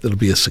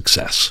be a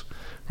success,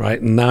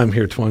 right? And now I'm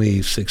here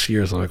 26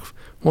 years. I'm like,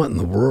 what in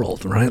the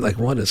world, right? Like,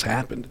 what has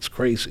happened? It's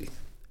crazy.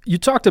 You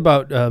talked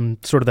about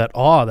sort of that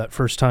awe that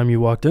first time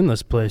you walked in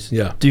this place.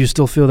 Yeah. Do you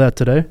still feel that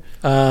today?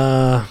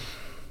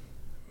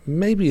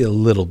 Maybe a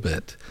little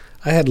bit.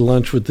 I had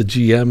lunch with the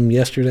GM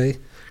yesterday.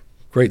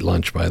 Great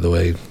lunch, by the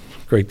way.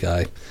 Great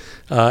guy.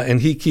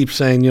 And he keeps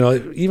saying,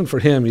 even for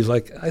him, he's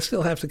like, I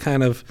still have to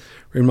kind of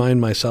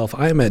remind myself,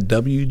 I'm at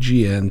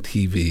WGN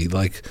TV.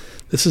 Like,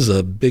 this is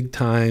a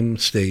big-time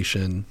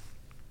station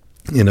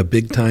in a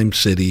big-time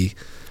city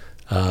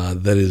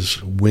that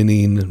is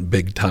winning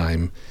big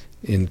time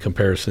in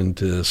comparison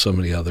to so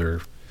many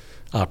other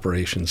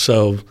operations.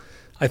 So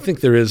I think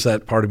there is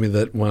that part of me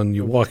that when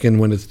you walk in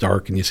when it's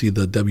dark and you see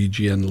the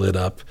WGN lit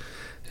up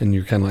and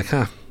you're kind of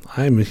like,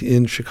 I'm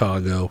in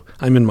Chicago.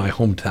 I'm in my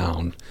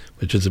hometown,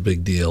 which is a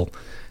big deal.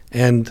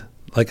 And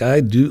like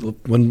I do,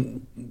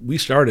 when we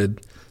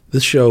started,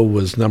 this show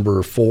was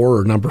number 4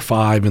 or number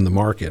 5 in the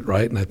market,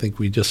 right? And I think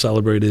we just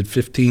celebrated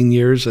 15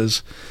 years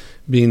as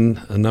being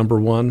a number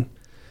 1.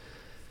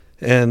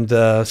 And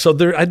so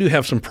there, I do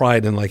have some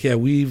pride in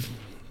we've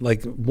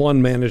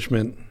one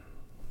management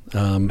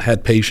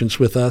had patience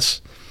with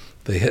us.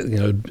 They had,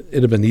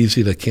 it'd have been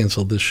easy to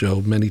cancel this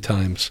show many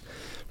times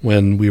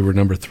when we were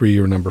number 3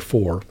 or number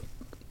 4.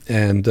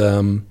 And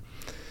the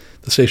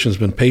station's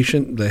been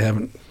patient. They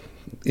haven't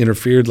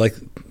interfered. Like,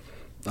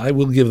 I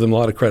will give them a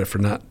lot of credit for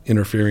not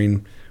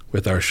interfering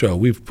with our show.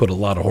 We've put a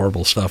lot of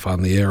horrible stuff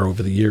on the air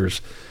over the years,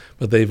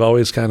 but they've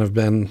always kind of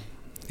been,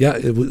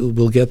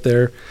 we'll get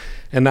there.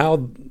 And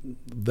now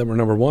that we're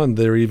number 1,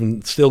 they're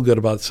even still good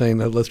about saying,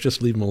 let's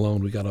just leave them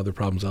alone. We got other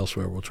problems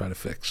elsewhere we'll try to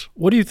fix.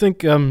 What do you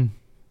think? I'm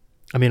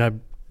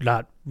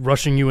not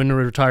rushing you into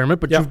retirement,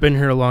 but you've been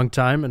here a long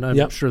time, and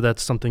I'm sure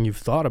that's something you've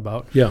thought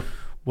about. Yeah.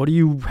 What do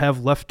you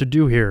have left to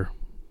do here?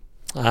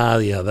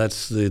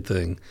 That's the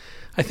thing.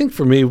 I think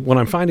for me, what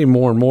I'm finding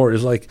more and more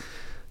is like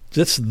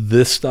just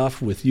this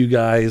stuff with you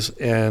guys.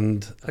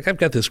 And like I've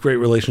got this great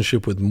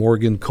relationship with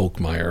Morgan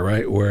Kochmeyer,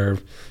 right, where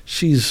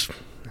she's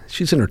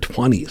in her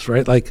 20s,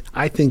 right? Like,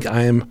 I think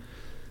I am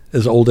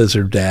as old as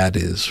her dad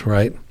is,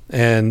 right?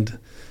 And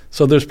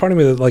so there's part of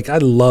me that, like, I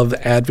love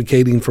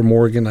advocating for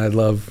Morgan. I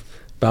love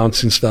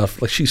bouncing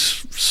stuff. Like, she's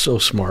so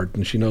smart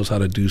and she knows how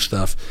to do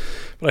stuff.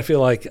 But I feel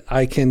like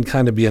I can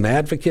kind of be an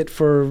advocate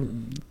for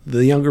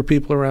the younger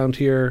people around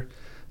here.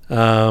 I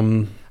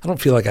don't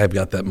feel like I've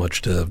got that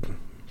much to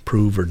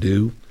prove or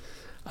do.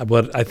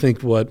 But I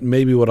think what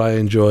I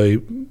enjoy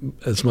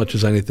as much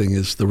as anything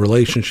is the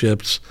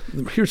relationships.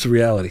 Here's the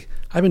reality.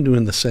 I've been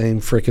doing the same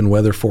frickin'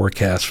 weather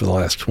forecast for the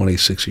last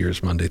 26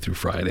 years, Monday through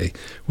Friday,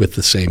 with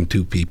the same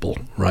 2 people,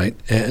 right?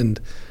 And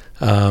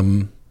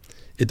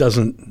it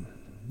doesn't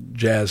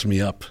jazz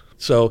me up.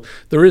 So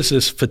there is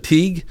this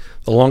fatigue.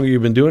 The longer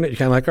you've been doing it, you're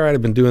kind of like, all right,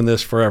 I've been doing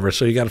this forever.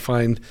 So you got to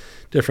find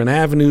different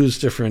avenues,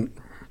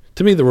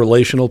 to me, the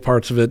relational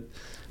parts of it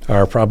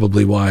are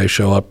probably why I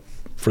show up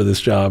for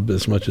this job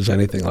as much as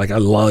anything. Like, I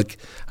love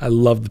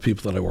the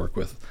people that I work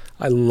with.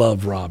 I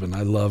love Robin.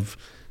 I love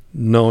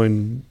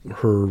knowing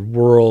her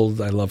world.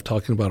 I love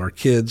talking about our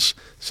kids.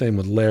 Same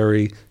with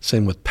Larry.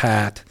 Same with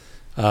Pat.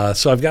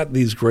 So I've got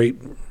these great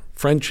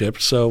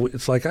friendships. So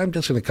it's like I'm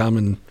just going to come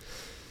and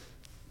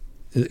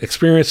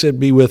experience it,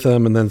 be with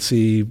them, and then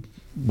see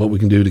what we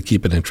can do to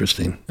keep it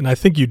interesting. And I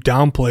think you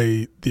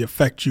downplay the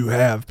effect you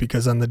have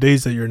because on the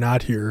days that you're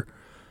not here,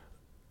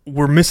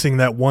 we're missing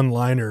that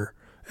one-liner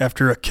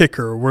after a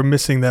kicker. We're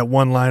missing that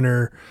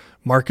one-liner.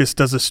 Marcus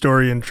does a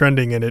story in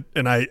trending in it,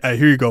 and I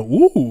hear you go,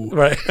 ooh.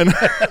 Right.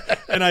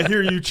 And I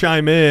hear you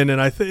chime in,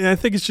 and I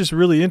think it's just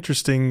really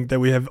interesting that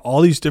we have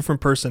all these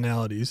different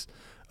personalities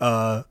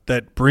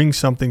that bring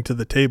something to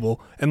the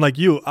table. And like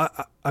you,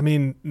 I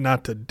mean,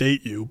 not to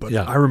date you, but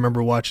I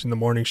remember watching the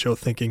morning show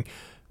thinking,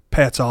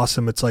 Pat's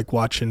awesome. It's like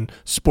watching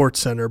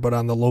SportsCenter, but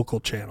on the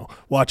local channel.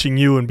 Watching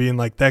you and being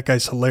like, that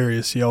guy's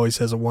hilarious. He always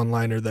has a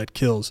one-liner that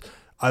kills.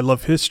 I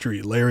love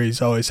history.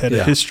 Larry's always had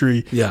Yeah. a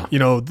history, Yeah.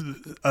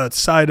 a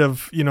side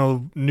of,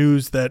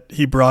 news that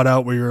he brought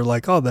out where you're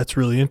like, oh, that's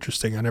really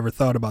interesting. I never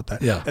thought about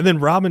that. Yeah. And then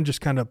Robin just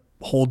kind of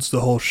holds the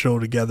whole show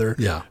together.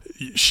 Yeah.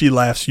 She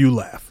laughs, you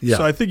laugh. Yeah.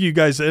 So I think you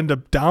guys end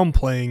up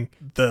downplaying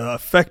the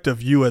effect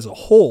of you as a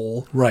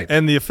whole. Right.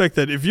 And the effect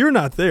that if you're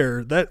not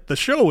there, that the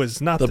show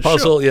is not the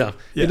puzzle. show.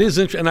 Yeah. It is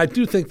interesting. And I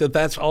do think that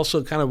that's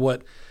also kind of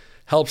what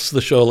helps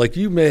the show. Like,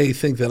 you may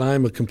think that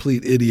I'm a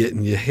complete idiot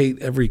and you hate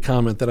every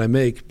comment that I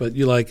make, but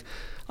you like,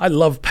 I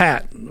love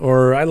Pat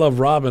or I love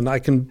Robin. I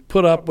can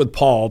put up with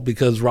Paul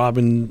because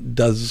Robin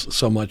does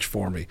so much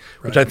for me,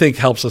 which I think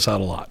helps us out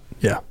a lot.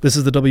 Yeah. This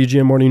is the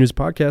WGN Morning News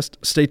Podcast.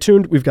 Stay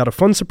tuned. We've got a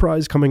fun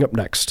surprise coming up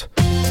next.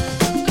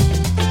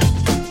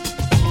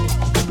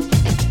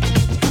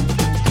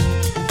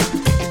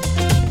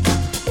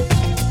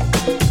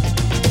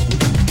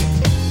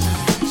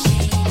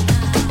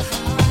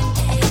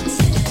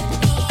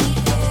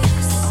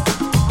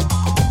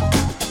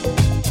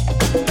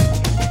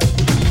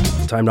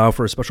 Time now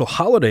for a special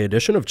holiday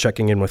edition of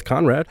Checking In with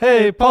Conrad.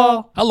 Hey,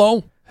 Paul.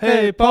 Hello.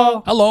 Hey,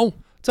 Paul. Hello.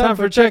 Time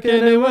for checking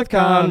in with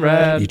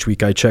Conrad. Each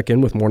week I check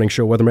in with morning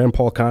show weatherman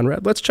Paul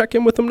Conrad. Let's check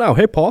in with him now.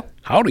 Hey, Paul.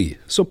 Howdy.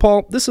 So,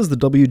 Paul, this is the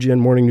WGN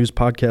Morning News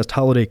Podcast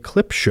Holiday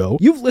Clip Show.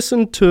 You've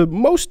listened to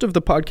most of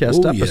the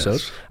podcast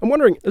episodes. Yes. I'm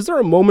wondering, is there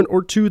a moment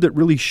or two that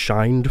really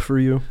shined for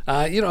you?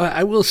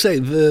 I will say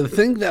the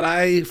thing that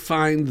I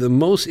find the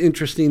most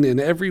interesting in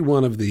every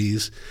one of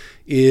these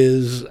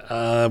is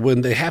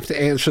when they have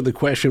to answer the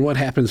question, what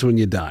happens when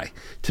you die?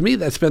 To me,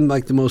 that's been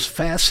like the most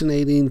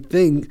fascinating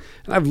thing.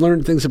 And I've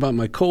learned things about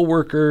my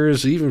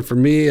coworkers, even for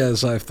me,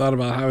 as I've thought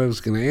about how I was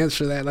going to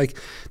answer that. Like,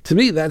 to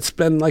me, that's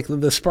been like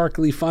the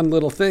sparkly, fun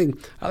little thing.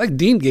 I like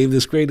Dean gave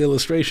this great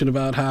illustration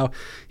about how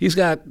he's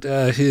got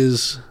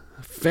his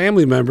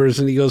family members,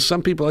 and he goes,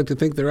 some people like to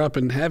think they're up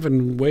in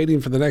heaven waiting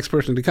for the next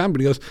person to come,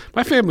 but he goes,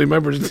 my family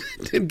members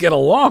didn't get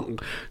along.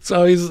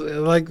 So he's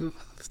like,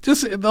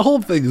 just the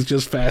whole thing is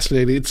just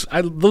fascinating.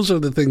 Those are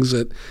the things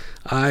that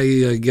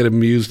I get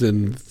amused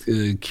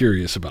and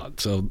curious about.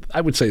 So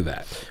I would say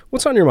that.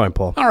 What's on your mind,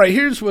 Paul? All right,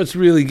 here's what's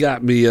really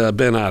got me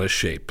bent out of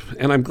shape,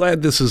 and I'm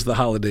glad this is the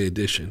holiday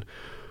edition.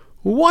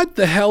 What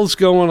the hell's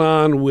going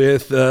on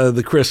with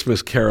the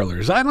Christmas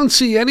carolers? I don't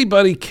see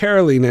anybody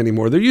caroling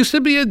anymore. There used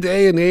to be a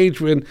day and age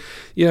when,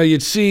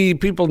 you'd see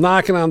people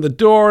knocking on the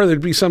door.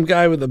 There'd be some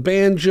guy with a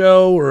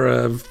banjo or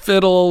a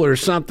fiddle or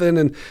something,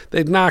 and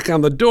they'd knock on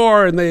the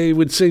door and they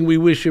would sing, "We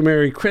Wish You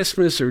Merry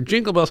Christmas" or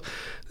Jingle Bells.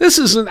 This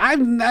isn't, I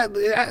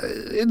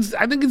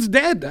think it's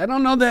dead. I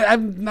don't know that,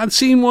 I've not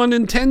seen one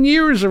in 10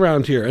 years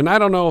around here. And I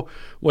don't know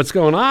what's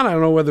going on. I don't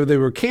know whether they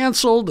were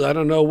canceled. I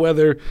don't know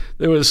whether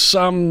there was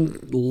some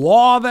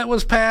law that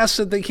was passed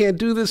that they can't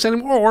do this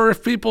anymore, or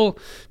if people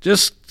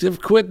just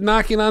have quit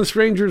knocking on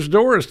strangers'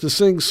 doors to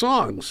sing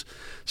songs.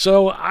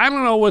 So I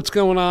don't know what's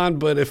going on,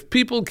 but if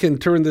people can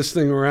turn this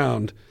thing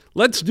around,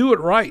 let's do it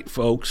right,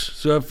 folks.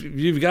 So if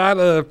you've got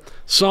a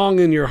song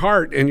in your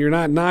heart and you're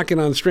not knocking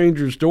on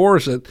strangers'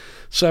 doors at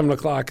 7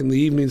 o'clock in the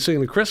evening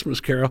singing a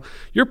Christmas carol,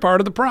 you're part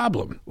of the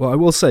problem. Well, I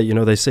will say,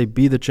 they say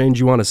be the change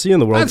you want to see in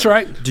the world. That's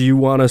right. Do you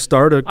want to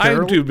start a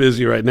carol? I'm too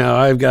busy right now.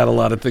 I've got a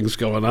lot of things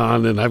going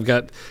on, and I've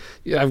got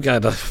some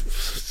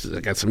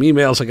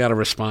emails I got to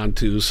respond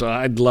to, so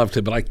I'd love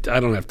to, but I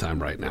don't have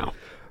time right now.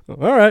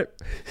 All right.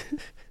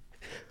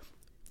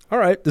 All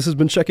right. This has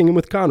been Checking In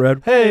with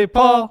Conrad. Hey,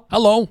 Paul.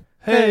 Hello.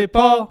 Hey,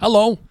 Paul.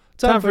 Hello.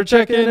 Time for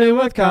checking in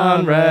with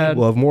Conrad.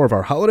 We'll have more of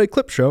our holiday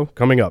clip show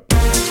coming up.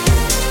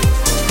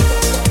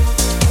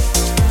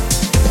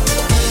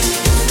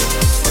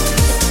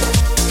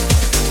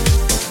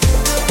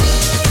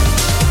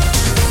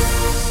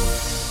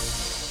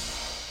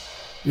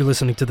 You're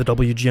listening to the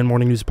WGN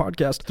Morning News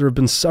Podcast. There have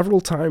been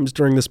several times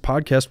during this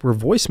podcast where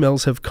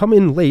voicemails have come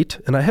in late,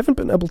 and I haven't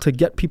been able to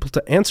get people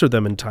to answer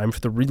them in time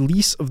for the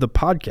release of the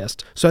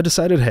podcast. So I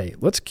decided, hey,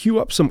 let's queue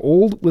up some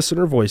old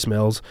listener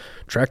voicemails,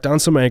 track down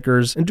some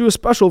anchors, and do a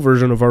special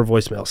version of our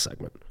voicemail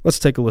segment. Let's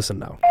take a listen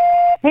now.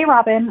 Hey,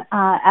 Robin.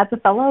 As a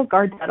fellow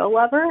Gardetto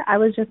lover, I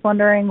was just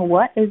wondering,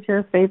 what is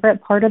your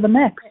favorite part of the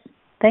mix?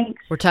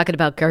 Thanks. We're talking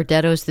about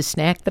Gardetto's, the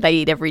snack that I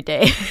eat every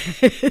day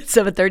at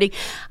 7:30.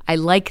 I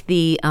like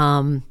the,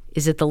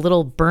 is it the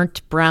little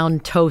burnt brown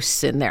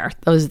toasts in there?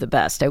 Those are the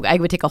best. I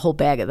would take a whole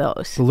bag of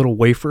those. The little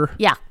wafer?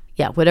 Yeah.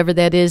 Whatever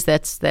that is,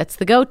 that's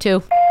the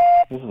go-to.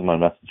 This is my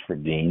message for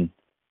Dean.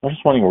 I was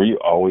just wondering, were you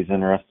always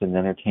interested in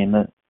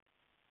entertainment?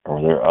 Or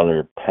were there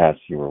other paths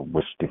you were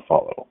wished to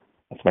follow?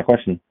 That's my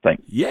question.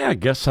 Thanks. Yeah, I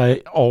guess I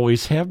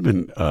always have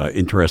been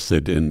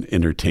interested in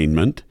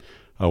entertainment.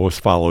 I always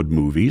followed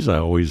movies. I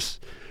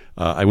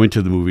went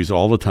to the movies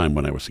all the time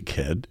when I was a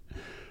kid.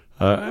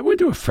 I went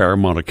to a fair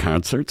amount of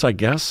concerts, I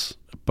guess.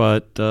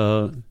 But,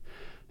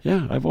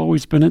 I've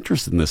always been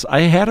interested in this.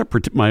 I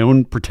had my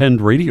own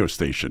pretend radio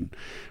station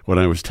when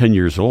I was 10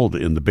 years old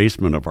in the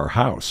basement of our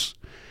house.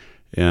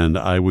 And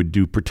I would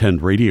do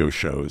pretend radio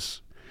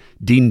shows.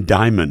 Dean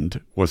Diamond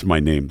was my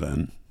name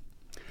then.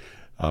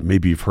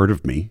 Maybe you've heard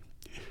of me.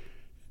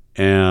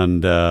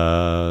 And,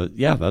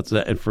 that's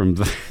it. And from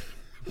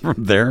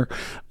from there,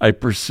 I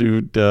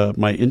pursued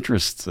my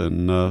interests,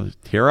 and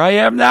here I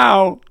am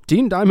now.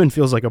 Dean Diamond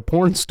feels like a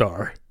porn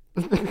star.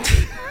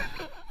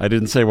 I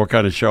didn't say what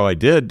kind of show I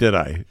did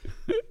I?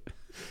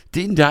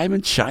 Dean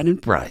Diamond shining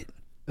bright.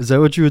 Is that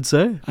what you would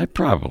say? I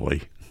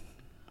probably.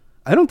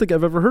 I don't think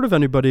I've ever heard of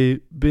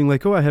anybody being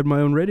like, oh, I had my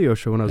own radio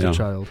show when I was a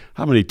child.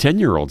 How many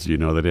 10-year-olds do you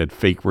know that had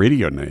fake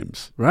radio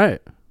names?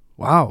 Right.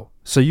 Wow.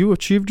 So you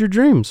achieved your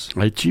dreams.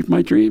 I achieved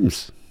my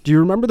dreams. Do you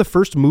remember the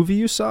first movie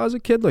you saw as a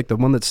kid, like the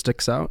one that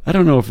sticks out? I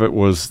don't know if it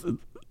was.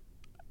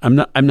 I'm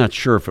not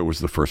sure if it was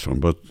the first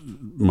one, but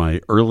my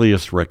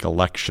earliest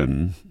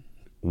recollection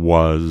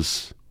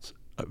was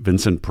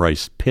Vincent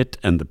Price, Pit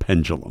and the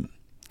Pendulum.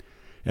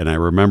 And I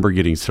remember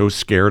getting so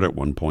scared at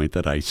one point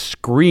that I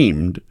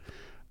screamed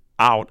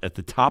out at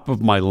the top of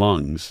my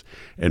lungs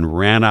and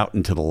ran out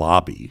into the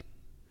lobby.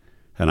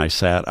 And I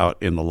sat out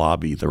in the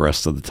lobby the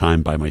rest of the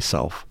time by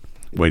myself,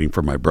 waiting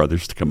for my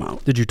brothers to come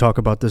out. Did you talk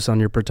about this on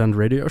your pretend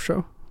radio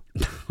show?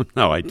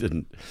 No, I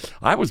didn't.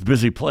 I was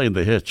busy playing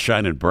the hit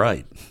Shining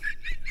Bright.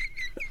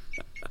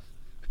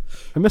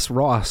 I miss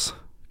Ross.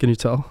 Can you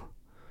tell?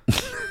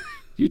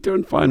 You're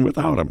doing fine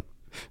without him.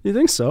 You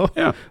think so?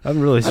 Yeah. I'm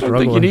really struggling. I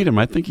don't think you need him.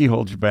 I think he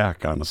holds you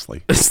back,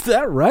 honestly. Is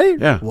that right?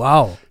 Yeah.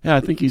 Wow. Yeah, I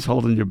think he's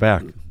holding you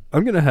back.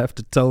 I'm going to have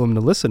to tell him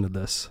to listen to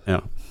this.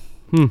 Yeah.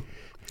 All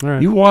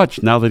right. You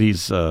watch, now that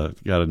he's got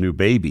a new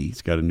baby,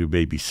 he's got a new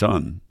baby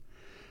son,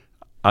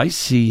 I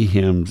see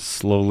him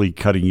slowly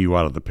cutting you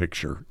out of the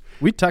picture.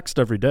 We text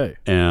every day.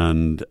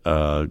 And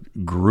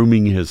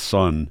grooming his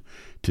son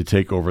to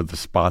take over the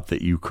spot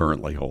that you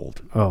currently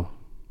hold. Oh.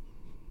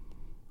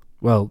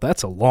 Well,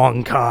 that's a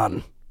long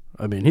con.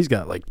 I mean, he's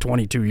got like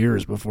 22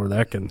 years before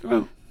that can...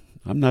 Well,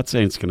 I'm not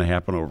saying it's going to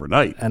happen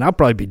overnight. And I'll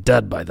probably be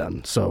dead by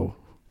then, so...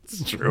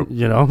 It's true.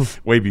 You know?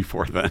 Way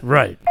before then.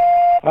 Right.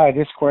 Hi,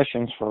 this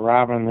question's for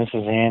Robin. This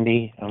is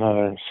Andy,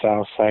 another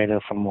South Sider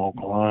from Oak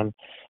Lawn.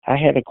 I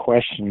had a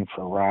question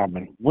for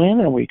Robin. When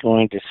are we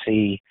going to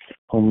see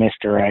who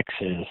Mr. X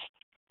is?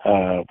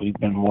 We've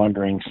been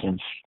wondering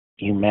since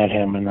you met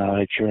him, and now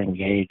that you're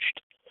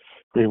engaged,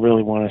 we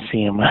really want to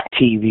see him on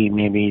TV.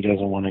 Maybe he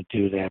doesn't want to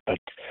do that, but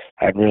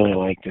I'd really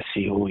like to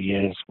see who he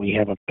is. We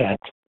have a bet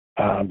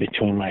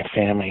between my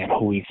family and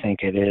who we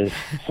think it is,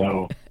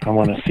 so I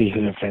want to see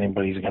if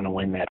anybody's going to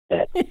win that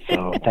bet.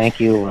 So thank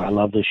you. I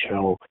love the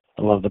show.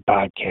 I love the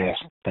podcast.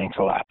 Thanks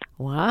a lot.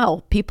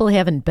 Wow, people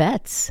having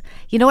bets.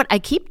 You know what? I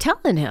keep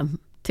telling him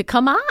to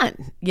come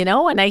on, you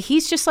know, and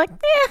he's just like,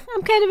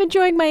 I'm kind of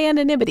enjoying my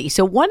anonymity.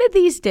 So one of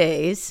these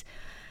days,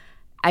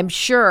 I'm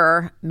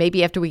sure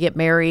maybe after we get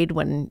married,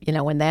 when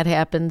that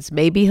happens,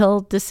 maybe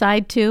he'll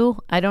decide to.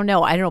 I don't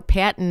know.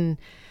 Pat and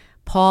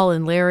Paul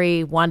and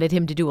Larry wanted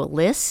him to do a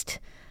list.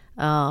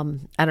 I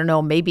don't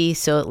know, maybe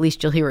so at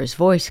least you'll hear his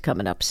voice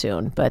coming up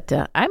soon. But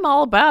I'm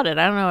all about it.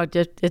 I don't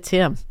know. It's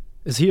him.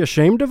 Is he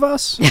ashamed of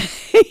us?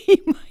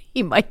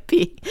 He might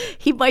be.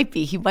 He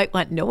might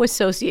want no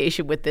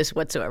association with this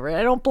whatsoever.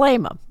 I don't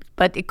blame him.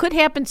 But it could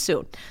happen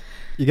soon.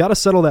 You got to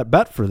settle that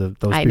bet for those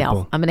people. I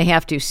know. I'm going to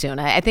have to soon.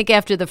 I think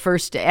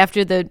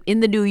in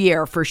the new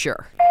year for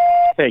sure.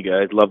 Hey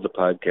guys, love the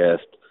podcast.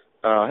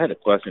 I had a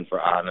question for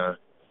Anna.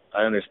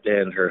 I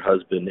understand her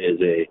husband is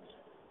a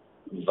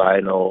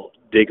vinyl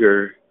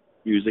digger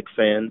music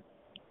fan,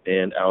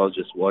 and I was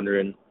just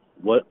wondering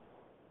what,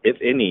 if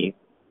any,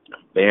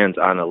 bands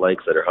Anna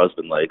likes that her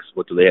husband likes.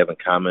 What do they have in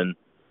common?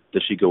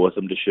 Does she go with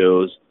them to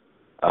shows?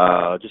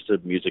 Just a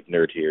music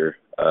nerd here.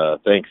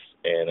 Thanks,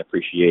 and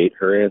appreciate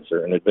her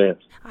answer in advance.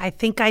 I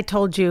think I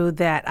told you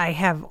that I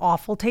have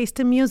awful taste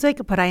in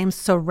music, but I am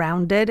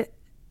surrounded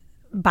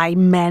by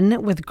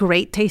men with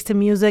great taste in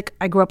music.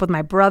 I grew up with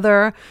my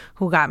brother,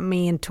 who got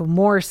me into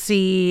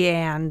Morrissey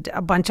and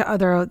a bunch of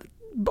other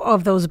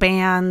of those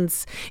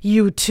bands.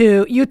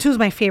 U2. U2 is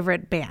my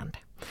favorite band.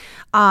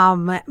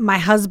 My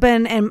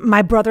husband and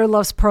my brother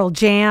loves Pearl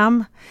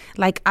Jam.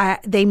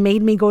 They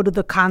made me go to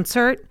the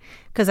concert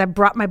because I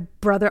brought my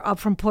brother up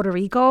from Puerto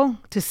Rico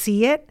to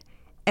see it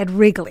at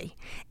Wrigley.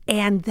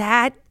 And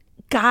that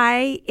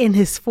guy in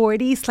his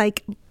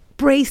 40s,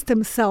 braced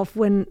himself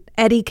when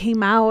Eddie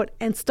came out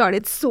and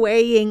started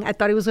swaying. I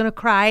thought he was going to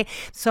cry.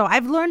 So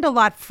I've learned a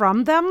lot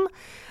from them,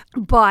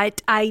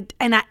 but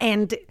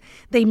and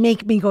they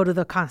make me go to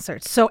the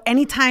concerts. So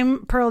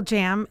anytime Pearl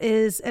Jam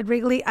is at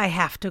Wrigley, I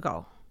have to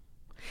go.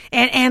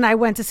 And I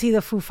went to see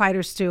the Foo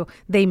Fighters too.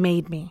 They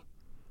made me.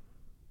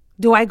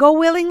 Do I go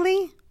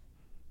willingly?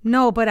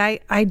 No, but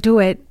I do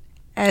it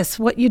as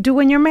what you do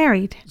when you're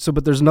married. So,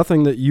 but there's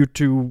nothing that you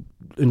two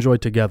enjoy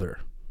together.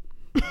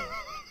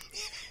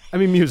 I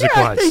mean,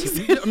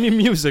 music-wise.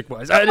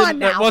 Music-wise.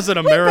 That wasn't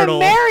a marital.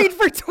 We've been married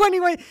for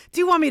 21.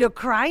 Do you want me to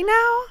cry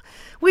now?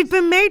 We've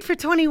been married for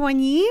 21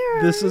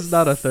 years. This is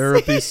not a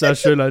therapy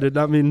session. I did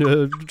not mean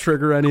to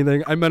trigger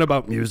anything. I meant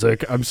about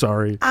music. I'm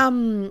sorry.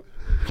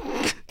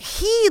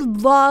 He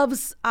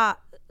loves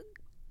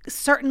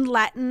certain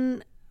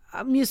Latin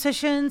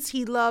musicians.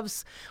 He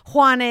loves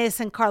Juanes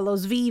and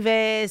Carlos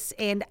Vives,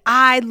 and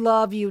I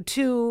love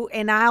U2,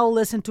 and I'll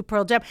listen to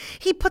Pearl Jam.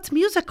 He puts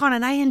music on,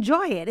 and I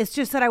enjoy it. It's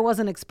just that I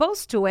wasn't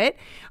exposed to it,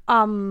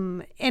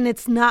 and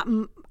it's not.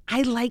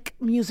 I like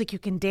music you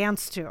can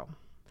dance to,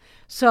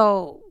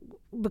 so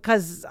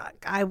because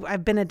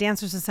I've been a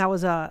dancer since I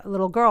was a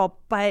little girl,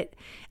 but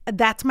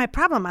that's my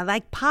problem. I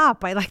like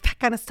pop. I like that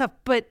kind of stuff,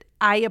 but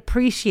I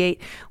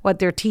appreciate what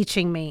they're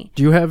teaching me.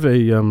 Do you have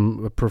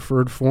a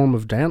preferred form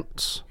of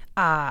dance?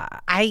 When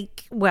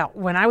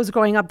I was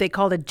growing up, they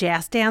called it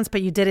jazz dance,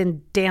 but you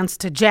didn't dance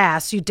to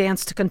jazz. You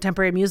danced to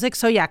contemporary music.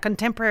 So yeah,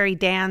 contemporary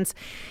dance,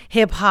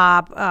 hip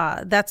hop.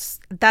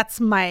 That's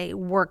my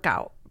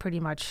workout pretty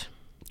much.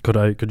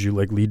 Could you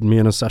like lead me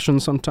in a session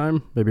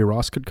sometime? Maybe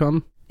Ross could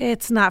come.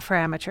 It's not for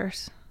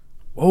amateurs.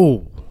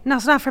 Whoa. No,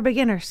 it's not for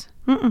beginners.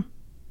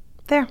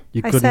 There,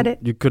 I couldn't- said it.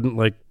 You couldn't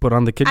like put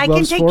on the kid I can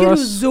gloves take for you us?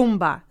 to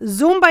Zumba.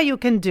 Zumba you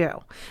can do,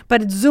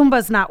 but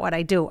Zumba's not what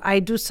I do. I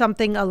do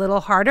something a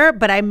little harder,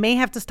 but I may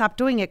have to stop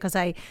doing it because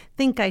I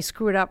think I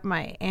screwed up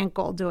my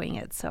ankle doing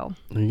it. So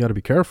You got to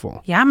be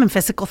careful. yeah, I'm in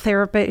physical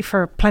therapy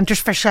for plantar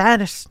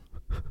fasciitis.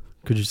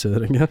 Could you say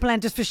that again?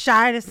 Plantar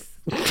fasciitis,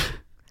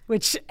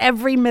 which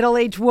every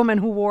middle-aged woman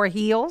who wore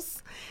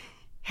heels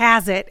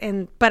has it.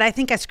 But I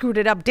think I screwed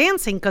it up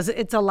dancing because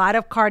it's a lot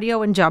of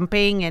cardio and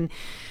jumping, and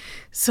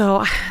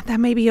so that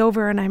may be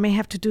over, and I may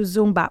have to do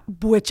Zumba,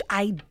 which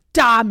I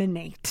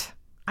dominate.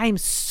 I am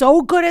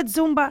so good at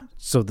Zumba.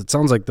 So that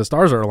sounds like the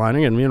stars are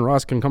aligning, and me and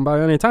Ross can come by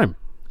anytime.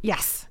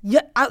 Yes,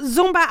 yeah,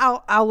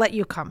 Zumba. I'll let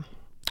you come.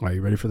 Are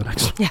you ready for the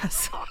next one?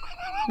 Yes,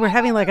 we're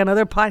having like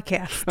another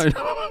podcast. I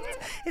know.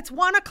 It's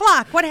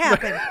 1:00. What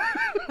happened?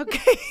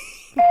 Okay.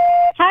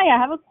 Hi, I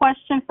have a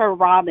question for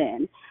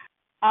Robin.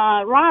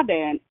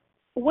 Robin,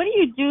 what do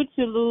you do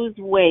to lose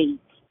weight?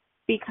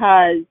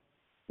 Because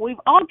we've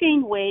all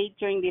gained weight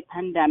during the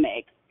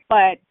pandemic,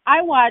 but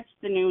I watch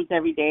the news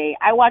every day.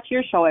 I watch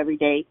your show every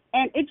day,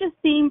 and it just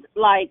seems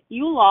like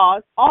you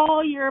lost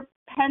all your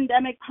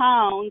pandemic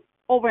pounds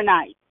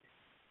overnight.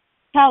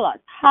 Tell us,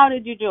 how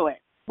did you do it?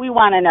 We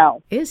want to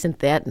know. Isn't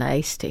that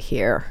nice to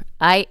hear?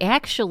 I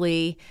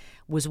actually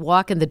was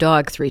walking the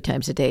dog 3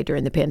 times a day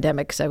during the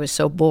pandemic because I was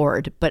so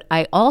bored. But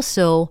I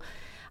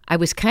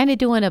was kind of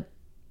doing a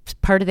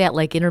part of that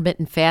like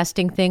intermittent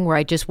fasting thing where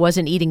I just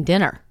wasn't eating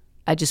dinner.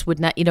 I just would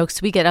not,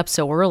 because we get up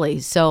so early.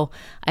 So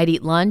I'd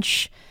eat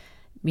lunch,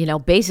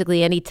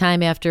 basically any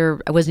time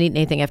after, I wasn't eating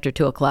anything after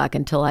 2:00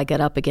 until I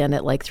got up again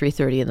at like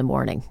 3:30 in the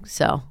morning.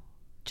 So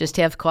just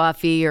have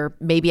coffee, or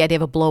maybe I'd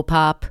have a blow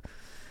pop,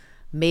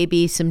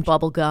 maybe some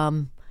bubble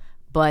gum,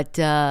 but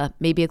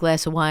maybe a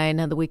glass of wine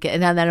on the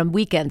weekend. And then on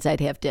weekends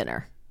I'd have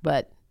dinner.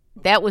 But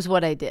that was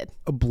what I did.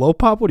 A blow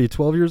pop? What are you,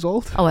 12 years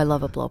old? Oh, I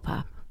love a blow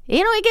pop.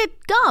 I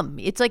get gum.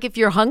 It's like if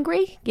you're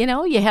hungry, you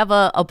have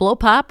a blow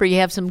pop or you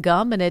have some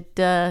gum, and it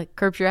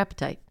curbs your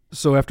appetite.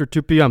 So after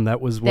 2 p.m.,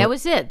 that was what? That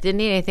was it.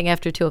 Didn't eat anything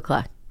after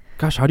 2:00.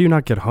 Gosh, how do you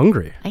not get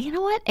hungry? You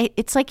know what?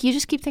 It's like you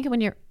just keep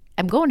thinking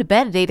I'm going to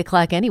bed at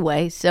 8:00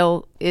 anyway,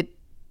 so it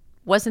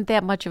wasn't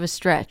that much of a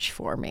stretch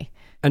for me.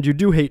 And you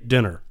do hate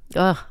dinner.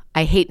 Ugh,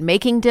 I hate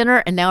making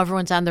dinner, and now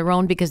everyone's on their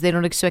own because they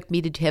don't expect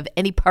me to have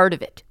any part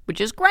of it,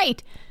 which is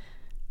great.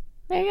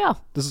 There you go.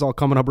 This is all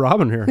coming up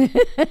Robin here.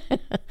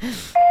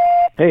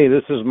 Hey,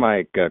 this is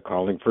Mike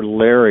calling for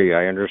Larry.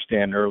 I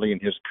understand early in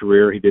his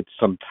career he did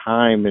some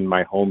time in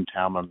my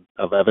hometown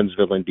of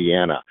Evansville,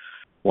 Indiana.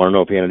 Want to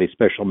know if he had any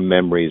special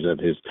memories of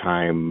his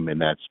time in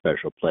that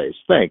special place.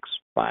 Thanks.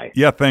 Bye.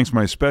 Yeah, thanks.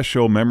 My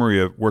special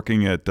memory of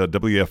working at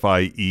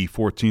WFIE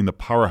 14, the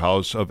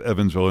powerhouse of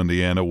Evansville,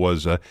 Indiana,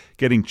 was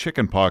getting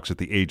chickenpox at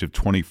the age of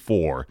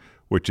 24,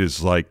 which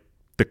is like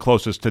the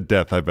closest to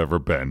death I've ever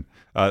been.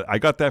 I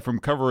got that from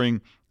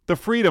covering the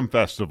Freedom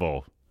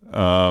Festival,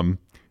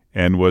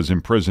 and was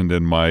imprisoned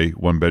in my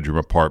one-bedroom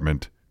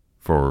apartment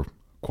for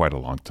quite a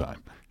long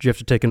time. Did you have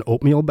to take an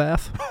oatmeal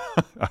bath?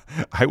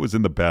 I was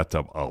in the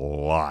bathtub a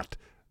lot.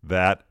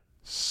 That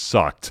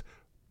sucked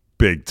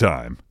big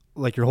time.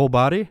 Like your whole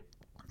body?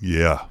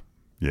 Yeah.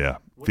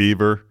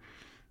 Fever.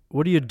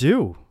 What do you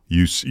do?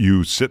 You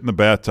sit in the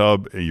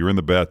bathtub, and you're in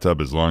the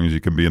bathtub as long as you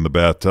can be in the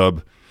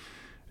bathtub,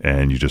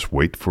 and you just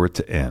wait for it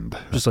to end.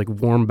 Just like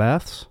warm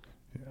baths?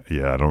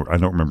 Yeah, I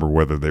don't remember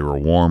whether they were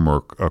warm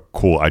or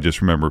cool. I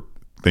just remember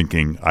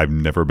thinking I've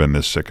never been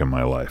this sick in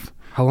my life.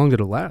 How long did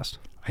it last?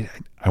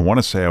 I want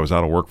to say I was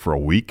out of work for a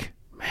week.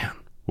 Man.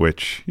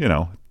 Which,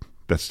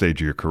 that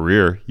stage of your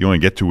career, you only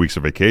get 2 weeks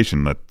of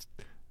vacation.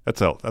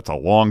 That's a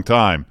long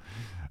time.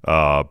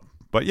 But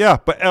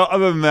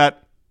other than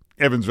that,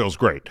 Evansville's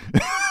great.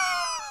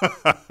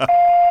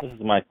 This is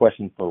my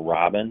question for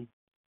Robin.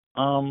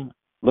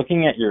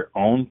 Looking at your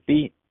own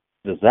feet,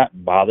 does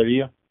that bother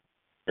you,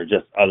 or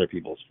just other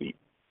people's feet?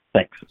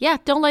 Thanks. Yeah,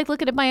 don't like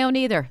looking at my own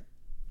either.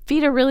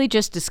 Feet are really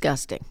just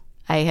disgusting.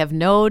 I have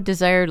no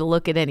desire to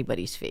look at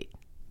anybody's feet.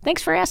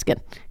 Thanks for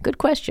asking. Good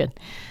question.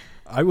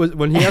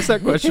 When he asked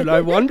that question,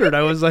 I wondered.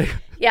 I was like,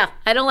 yeah,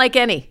 I don't like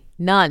any.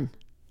 None.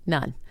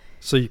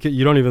 So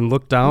you don't even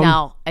look down?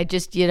 No, I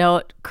just,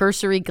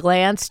 cursory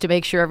glance to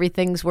make sure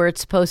everything's where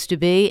it's supposed to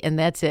be, and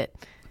that's it.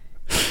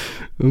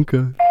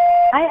 Okay.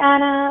 Hi,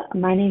 Anna.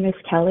 My name is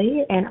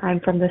Kelly, and I'm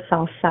from the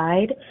South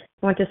Side.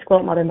 I went to school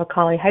at Mother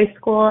Macaulay High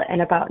School,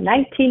 and about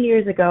 19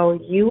 years ago,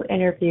 you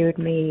interviewed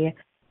me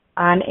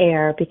on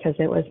air because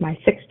it was my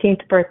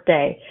 16th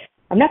birthday.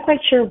 I'm not quite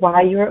sure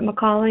why you were at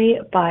Macaulay,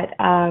 but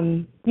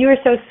you were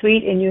so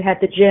sweet, and you had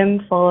the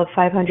gym full of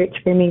 500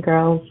 screaming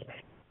girls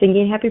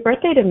singing happy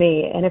birthday to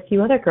me and a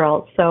few other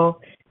girls. So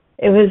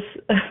it was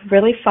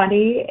really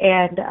funny,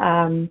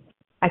 and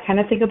I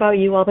kind of think about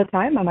you all the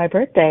time on my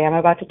birthday. I'm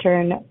about to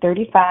turn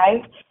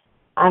 35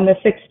 on the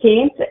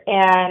 16th,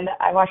 and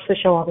I watch the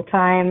show all the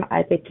time.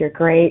 I think you're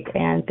great,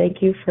 and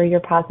thank you for your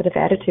positive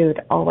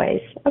attitude always.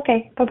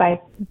 Okay,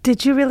 bye-bye.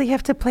 Did you really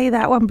have to play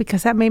that one?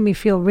 Because that made me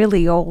feel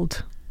really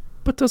old.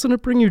 But doesn't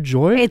it bring you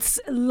joy? It's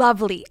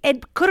lovely.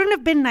 It couldn't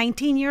have been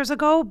 19 years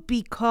ago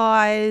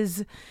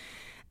because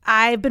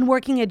I've been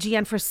working at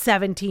GN for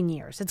 17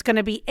 years. It's going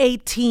to be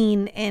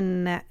 18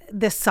 in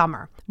this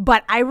summer.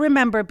 But I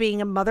remember being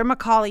at Mother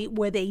Macaulay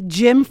with a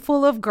gym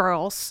full of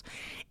girls,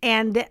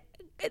 and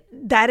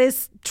that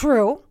is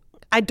true.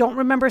 I don't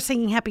remember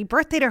singing happy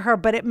birthday to her,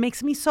 but it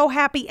makes me so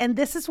happy. And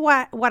this is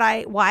why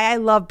I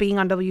love being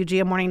on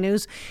WGN Morning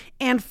News.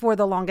 And for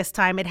the longest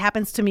time, it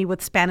happens to me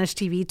with Spanish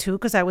TV too,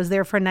 because I was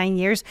there for 9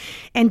 years.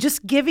 And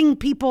just giving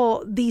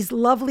people these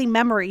lovely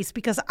memories,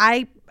 because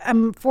I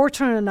am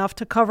fortunate enough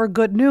to cover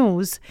good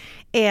news.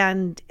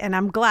 And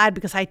I'm glad,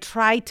 because I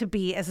try to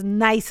be as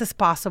nice as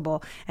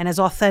possible and as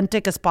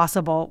authentic as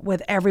possible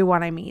with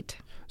everyone I meet.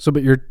 So,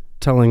 but you're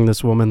telling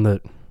this woman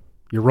that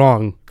you're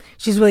wrong.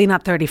 She's really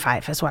not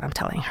 35 is what I'm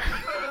telling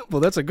her. Well,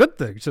 that's a good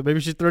thing. So maybe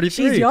she's 33.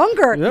 She's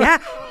younger. Yeah.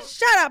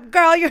 Shut up,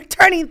 girl. You're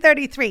turning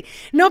 33.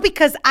 No,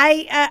 because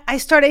I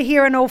started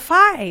here in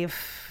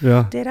 05.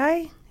 Yeah. Did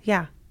I?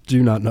 Yeah. Do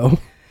you not know?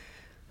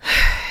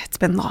 It's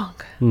been long.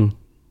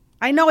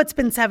 I know it's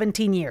been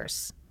 17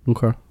 years.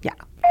 Okay. Yeah.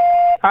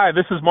 Hi,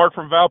 this is Mark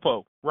from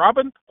Valpo.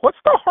 Robin, what's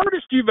the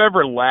hardest you've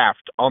ever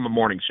laughed on the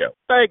morning show?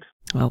 Thanks.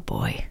 Oh,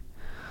 boy.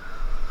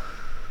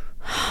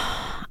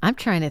 I'm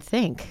trying to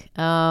think.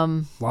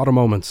 A lot of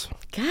moments.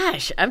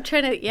 Gosh, I'm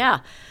trying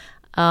to,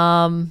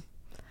 I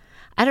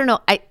don't know.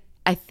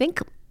 I think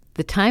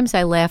the times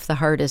I laugh the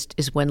hardest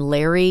is when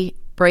Larry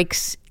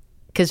breaks,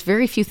 because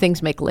very few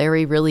things make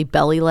Larry really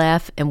belly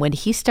laugh. And when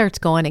he starts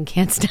going and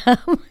can't stop,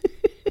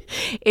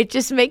 it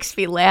just makes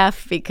me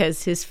laugh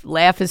because his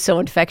laugh is so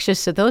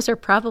infectious. So those are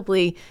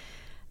probably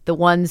the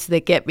ones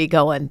that get me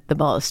going the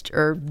most,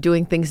 or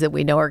doing things that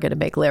we know are going to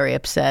make Larry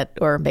upset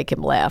or make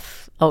him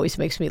laugh always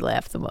makes me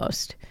laugh the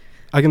most.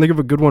 I can think of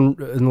a good one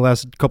in the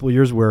last couple of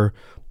years where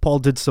Paul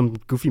did some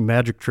goofy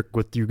magic trick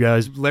with you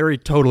guys. Larry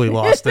totally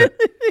lost it.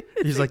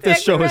 He's like,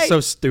 this show is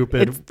so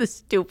stupid. It's the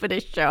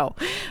stupidest show.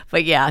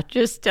 But yeah,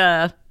 just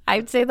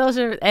I'd say those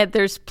are, and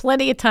there's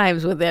plenty of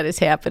times when that has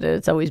happened, and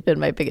it's always been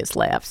my biggest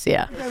laughs.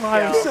 Yeah. That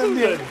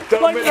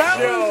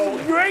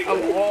was great.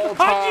 Of all time.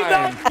 How'd you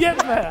not get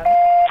that?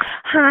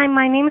 Hi,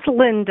 my name's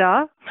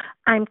Linda.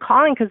 I'm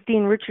calling because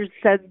Dean Richards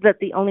said that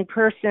the only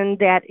person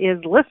that is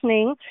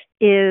listening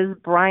is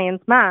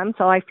Brian's mom,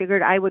 so I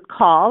figured I would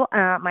call.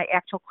 My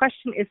actual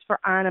question is for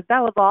Anna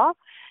Bellaball,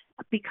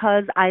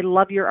 because I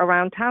love your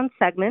Around Town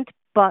segment,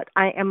 but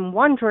I am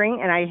wondering,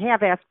 and I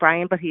have asked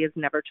Brian, but he has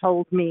never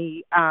told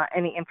me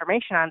any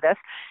information on this,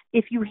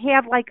 if you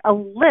have like a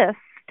list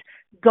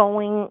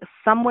going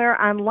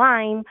somewhere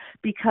online,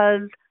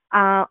 because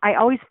I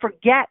always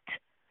forget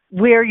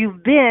where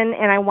you've been,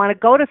 and I want to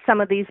go to some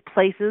of these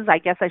places. I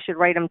guess I should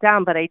write them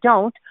down, but I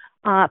don't.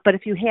 But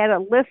if you had a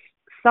list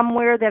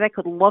somewhere that I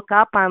could look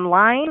up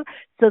online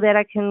so that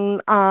I can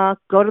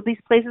go to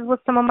these places with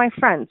some of my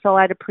friends. So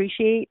I'd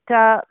appreciate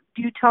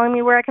you telling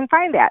me where I can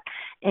find that.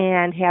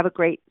 And have a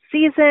great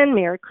season.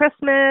 Merry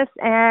Christmas.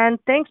 And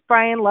thanks,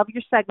 Brian. Love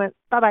your segment.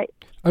 Bye-bye.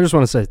 I just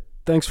want to say,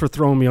 thanks for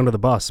throwing me under the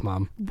bus,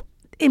 Mom.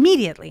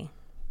 Immediately.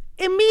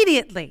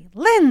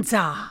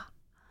 Linda.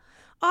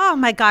 Oh,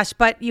 my gosh,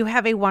 but you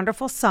have a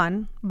wonderful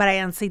son.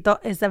 Briancito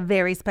is a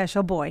very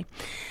special boy.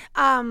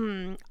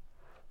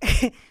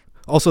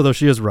 Also, though,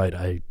 she is right.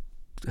 I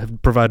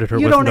have provided her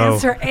with no... You don't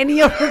answer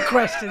any of her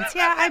questions.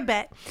 Yeah, I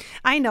bet.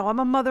 I know. I'm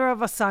a mother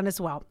of a son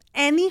as well.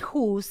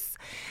 Anywho's.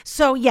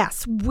 So,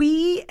 yes,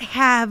 we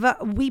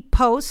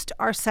post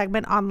our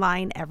segment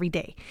online every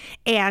day.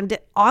 And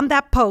on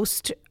that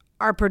post,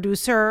 our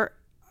producer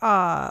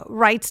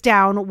writes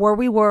down where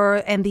we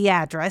were and the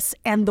address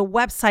and the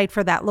website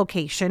for that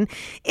location,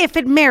 if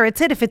it merits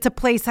it, if it's a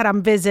place that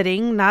I'm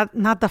visiting,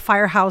 not the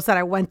firehouse that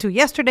I went to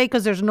yesterday,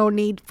 because there's no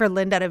need for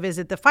Linda to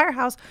visit the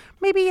firehouse.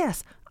 Maybe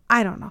yes,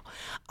 I don't know.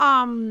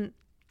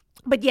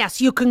 But yes,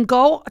 you can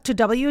go to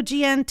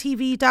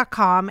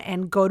WGNTV.com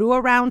and go to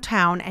Around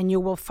Town, and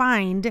you will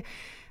find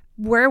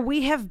where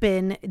we have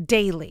been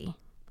daily.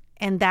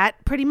 And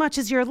that pretty much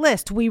is your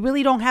list. We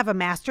really don't have a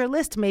master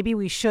list. Maybe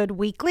we should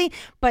weekly,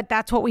 but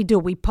that's what we do.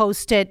 We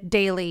post it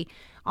daily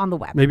on the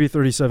web. Maybe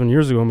 37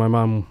 years ago, my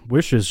mom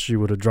wishes she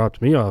would have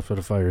dropped me off at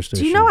a fire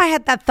station. Do you know I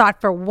had that thought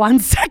for 1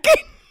 second?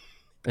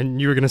 And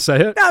you were going to say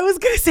it? I was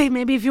going to say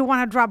maybe if you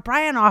want to drop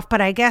Brian off,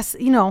 but I guess,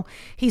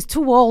 he's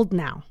too old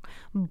now.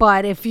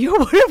 But if you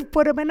would have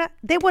put him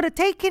they would have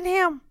taken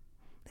him.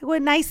 A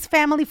nice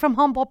family from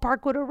Humboldt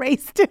Park would have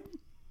raised him.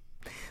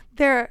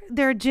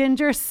 Their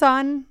ginger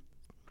son.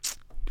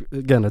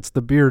 Again, it's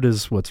the beard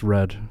is what's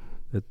red.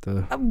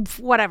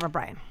 Whatever,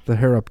 Brian. The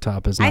hair up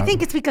top is not. I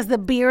think it's because the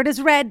beard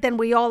is red, then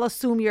we all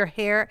assume your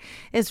hair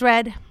is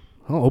red.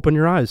 Oh, open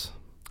your eyes.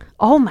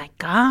 Oh, my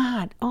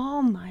God.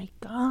 Oh, my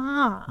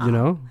God. You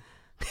know?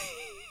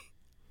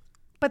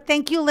 But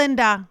thank you,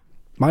 Linda.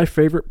 My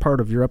favorite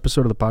part of your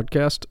episode of the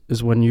podcast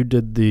is when you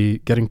did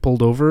the getting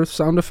pulled over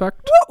sound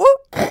effect.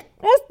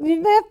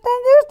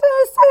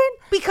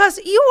 Because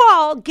you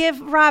all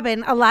give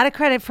Robin a lot of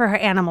credit for her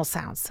animal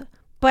sounds.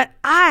 But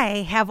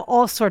I have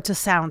all sorts of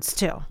sounds,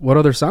 too. What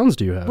other sounds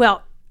do you have?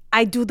 Well,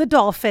 I do the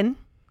dolphin,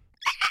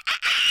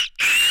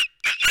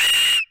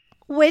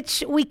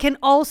 which we can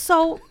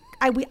also,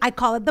 I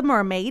call it the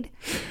mermaid.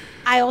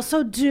 I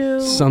also do...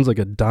 Sounds like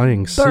a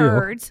dying seal.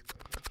 Birds.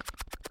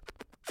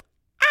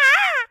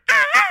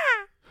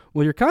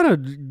 Well, you're kind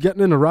of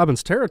getting into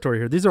Robin's territory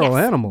here. These are all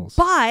animals.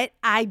 But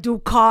I do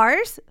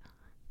cars.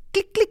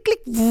 Click, click, click.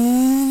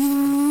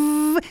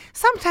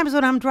 Sometimes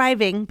when I'm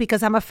driving,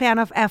 because I'm a fan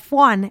of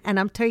F1 and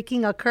I'm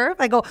taking a curve,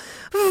 I go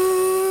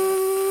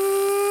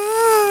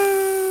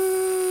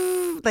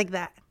like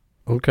that.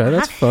 Okay,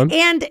 that's fun.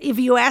 And if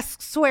you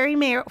ask Sweary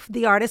Mary,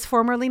 the artist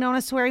formerly known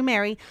as Sweary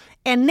Mary,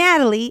 and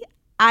Natalie,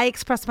 I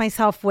express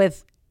myself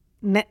with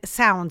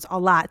sounds a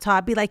lot. So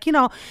I'd be like,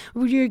 you're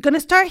going to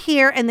start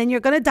here and then you're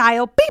going to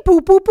dial beep,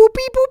 boop, boop, boop,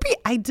 beep, boop, beep.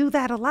 I do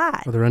that a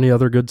lot. Are there any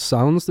other good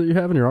sounds that you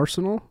have in your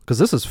arsenal? Because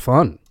this is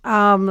fun.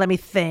 Let me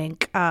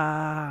think.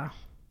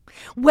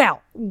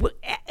 Well,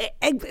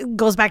 it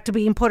goes back to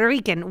being Puerto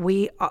Rican.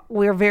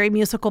 We're very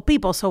musical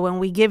people. So when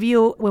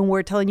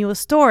we're telling you a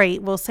story,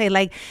 we'll say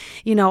like,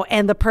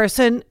 and the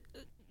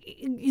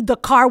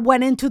car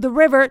went into the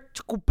river,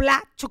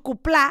 chukupla,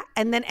 chukupla,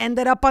 and then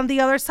ended up on the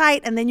other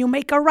side, and then you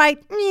make a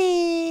right.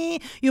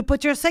 You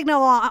put your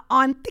signal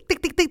on tick,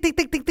 tick, tick, tick, tick,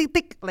 tick, tick, tick,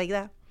 tick, like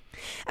that.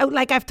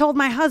 Like I've told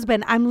my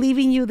husband, I'm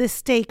leaving you this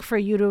steak for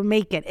you to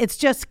make it. It's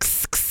just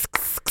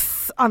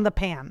on the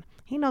pan.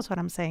 He knows what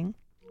I'm saying.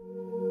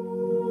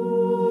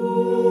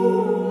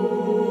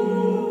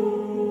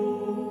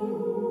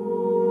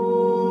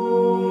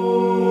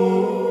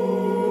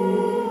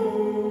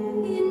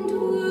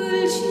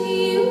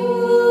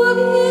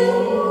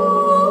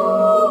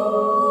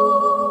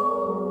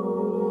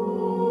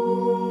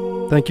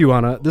 Thank you,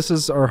 Anna. This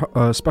is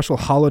our special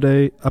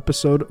holiday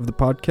episode of the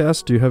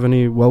podcast. Do you have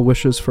any well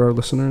wishes for our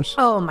listeners?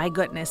 Oh, my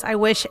goodness. I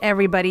wish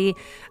everybody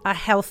a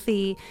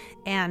healthy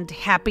and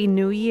happy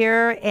new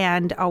year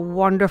and a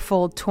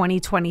wonderful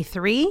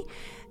 2023.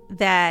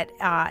 That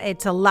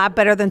it's a lot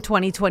better than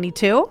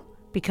 2022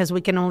 because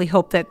we can only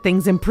hope that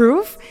things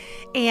improve.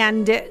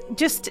 And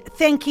just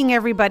thanking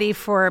everybody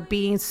for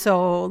being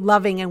so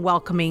loving and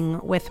welcoming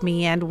with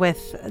me and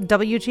with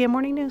WGN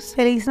Morning News.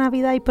 Feliz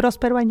Navidad y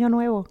Próspero Año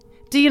Nuevo.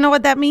 Do you know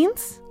what that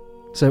means?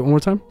 Say it one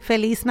more time.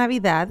 Feliz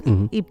Navidad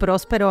y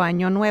Próspero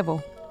Año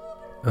Nuevo.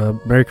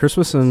 Merry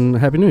Christmas and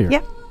Happy New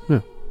Year.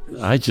 Yeah.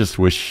 I just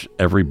wish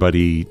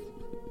everybody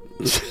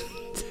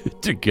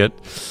to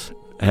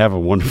have a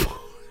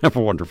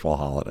wonderful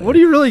holiday. What are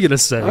you really going to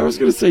say? I was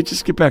going to say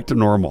just get back to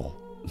normal.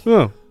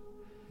 Oh,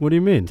 what do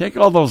you mean? Take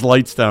all those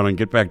lights down and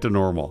get back to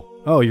normal.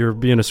 Oh, you're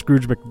being a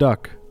Scrooge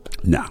McDuck.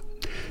 No.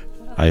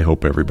 I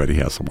hope everybody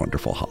has a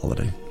wonderful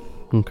holiday.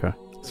 Okay.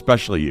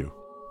 Especially you.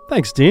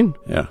 Thanks, Dean.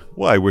 Yeah.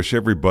 Well, I wish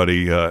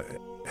everybody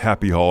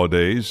happy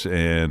holidays,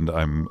 and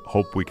I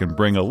hope we can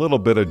bring a little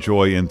bit of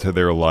joy into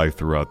their life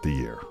throughout the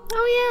year.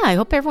 Oh, yeah. I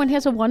hope everyone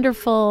has a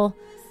wonderful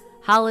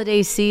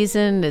holiday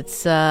season.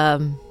 It's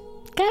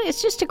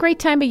it's just a great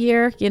time of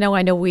year.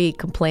 I know we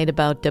complain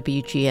about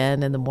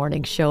WGN and the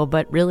morning show,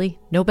 but really,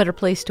 no better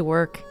place to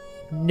work.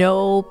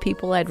 No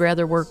people I'd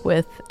rather work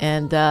with.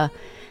 And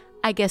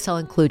I guess I'll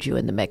include you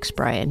in the mix,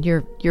 Brian.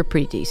 You're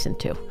pretty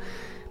decent, too.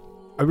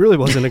 I really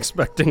wasn't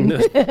expecting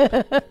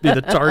to be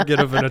the target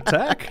of an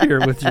attack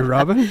here with you,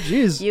 Robin.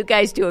 Jeez. You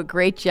guys do a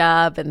great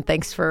job, and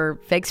thanks for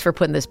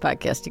putting this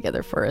podcast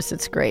together for us.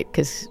 It's great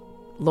because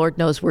Lord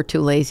knows we're too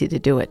lazy to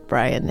do it,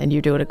 Brian, and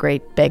you're doing a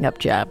great bang-up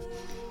job.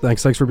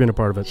 Thanks for being a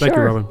part of it. Thank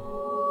you, Robin.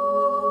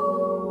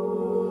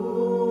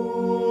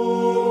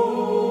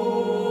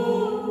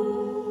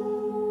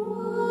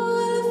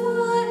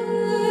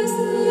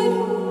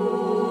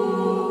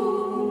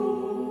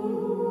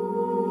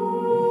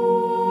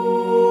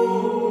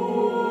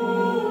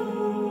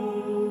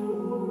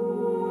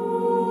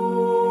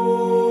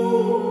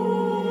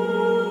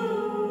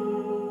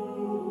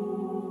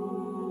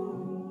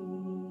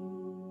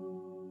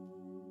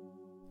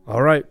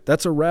 All right,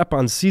 that's a wrap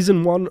on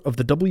Season 1 of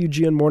the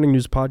WGN Morning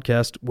News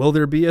Podcast. Will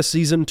there be a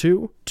Season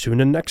 2?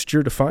 Tune in next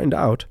year to find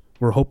out.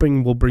 We're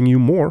hoping we'll bring you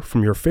more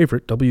from your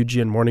favorite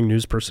WGN Morning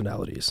News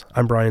personalities.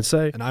 I'm Brian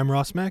Say. And I'm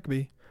Ross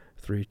Mackabee.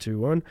 3, 2,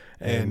 1.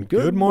 And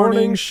good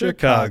morning,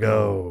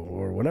 Chicago.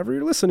 Or whenever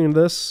you're listening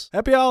to this.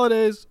 Happy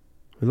holidays.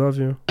 We love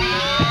you.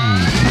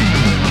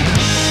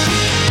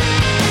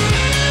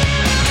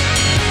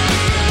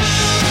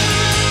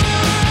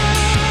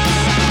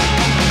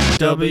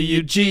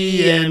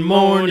 WGN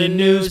Morning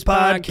News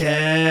Podcast.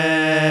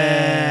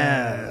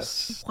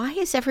 Why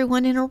is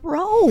everyone in a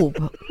robe?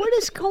 What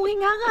is going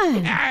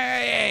on?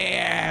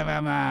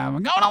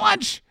 I'm going to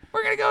lunch.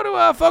 We're going to go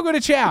to Fogo de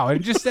Chao.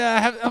 And just,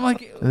 I'm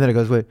like... And then it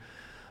goes, wait.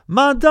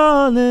 My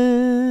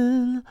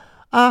darling,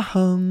 I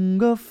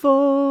hunger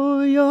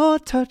for your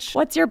touch.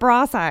 What's your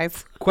bra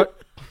size?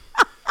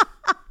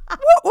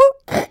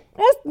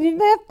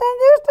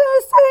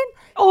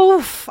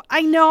 Oof,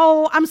 I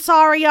know. I'm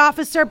sorry,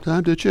 officer.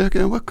 Time to check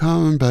in with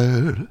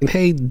combat.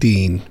 Hey,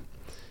 Dean,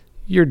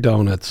 your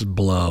donuts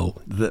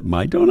blow.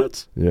 My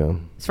donuts? Yeah.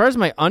 As far as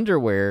my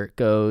underwear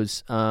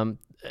goes,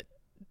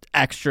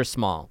 extra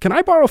small. Can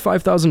I borrow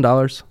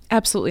 $5,000?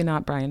 Absolutely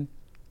not, Brian.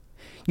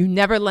 You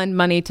never lend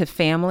money to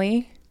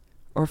family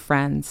or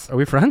friends. Are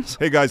we friends?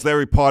 Hey guys,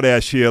 Larry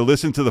Potash here.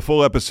 Listen to the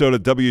full episode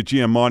of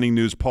WGN Morning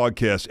News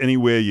Podcast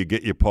anywhere you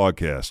get your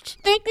podcasts.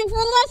 Thank you for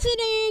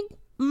listening.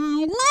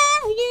 I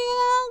love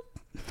you.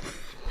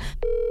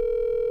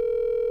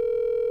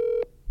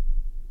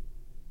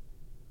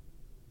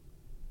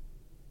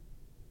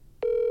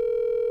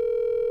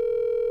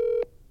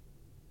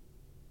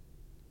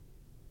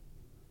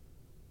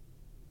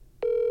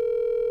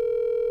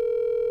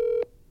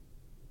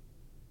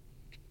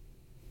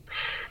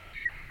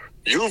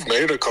 You've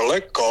made a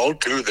collect call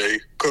to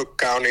the Cook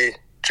County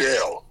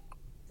Jail.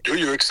 Do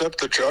you accept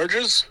the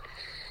charges?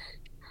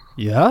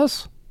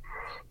 Yes.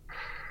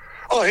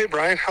 Oh, hey,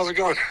 Brian. How's it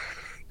going?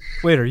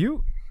 Wait, are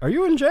you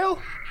in jail?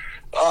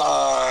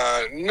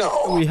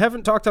 No. We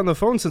haven't talked on the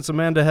phone since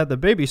Amanda had the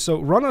baby, so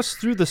run us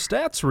through the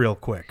stats real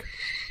quick.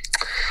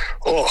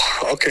 Oh,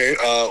 okay.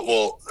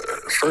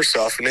 First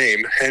off,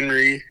 name,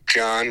 Henry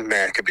John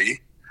Maccabee.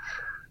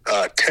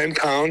 10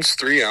 pounds,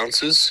 3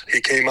 ounces. He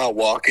came out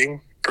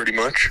walking, pretty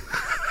much.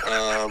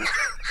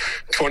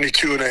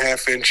 22 and a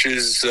half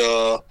inches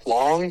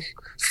long,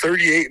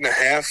 38 and a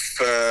half,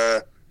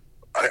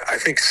 I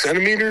think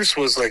centimeters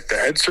was like the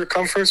head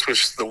circumference,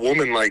 which the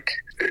woman,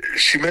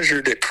 she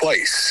measured it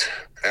twice.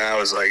 And I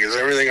was like, is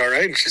everything all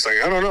right? And she's like,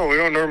 I don't know. We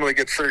don't normally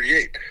get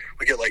 38.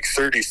 We get like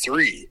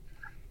 33,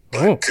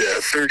 but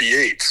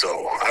 38.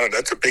 So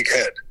that's a big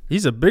head.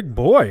 He's a big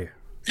boy.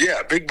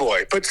 Yeah, big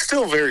boy, but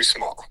still very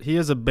small. He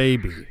is a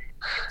baby.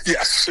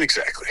 Yes,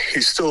 exactly.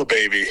 He's still a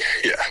baby.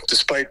 Yeah,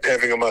 despite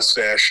having a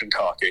mustache and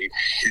talking,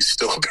 he's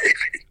still a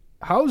baby.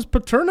 How's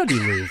paternity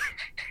leave?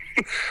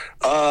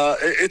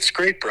 It's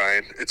great,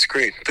 Brian. It's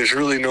great. There's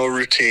really no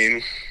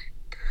routine.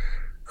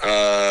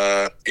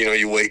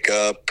 You wake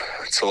up.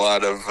 It's a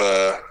lot of,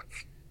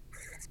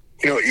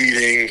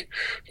 eating,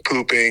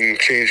 pooping,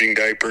 changing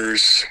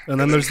diapers. And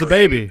then there's the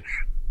baby.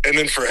 And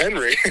then for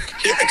Henry,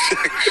 yeah,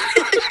 exactly.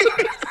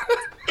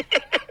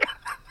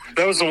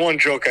 That was the one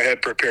joke I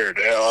had prepared.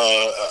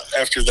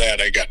 After that,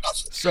 I got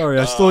nothing. Sorry,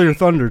 I stole your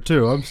thunder,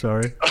 too. I'm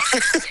sorry.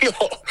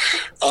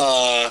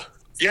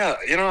 Yeah,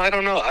 I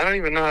don't know. I don't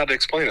even know how to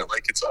explain it.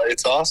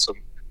 It's awesome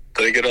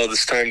that I get all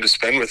this time to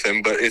spend with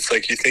him, but it's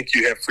like you think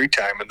you have free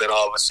time, and then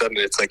all of a sudden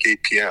it's like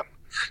 8 p.m.,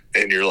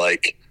 and you're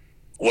like,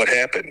 what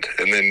happened?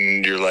 And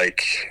then you're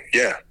like,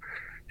 yeah,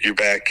 you're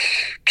back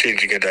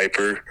changing a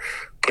diaper,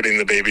 putting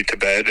the baby to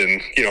bed,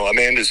 and,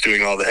 Amanda's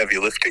doing all the heavy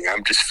lifting.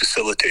 I'm just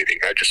facilitating.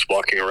 I'm just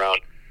walking around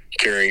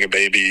carrying a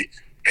baby,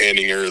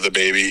 handing her the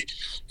baby,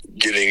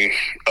 getting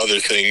other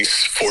things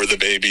for the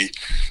baby.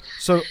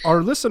 So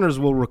our listeners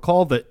will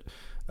recall that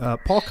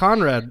Paul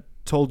Conrad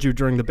told you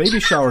during the baby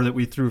shower that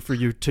we threw for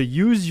you to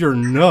use your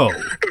no.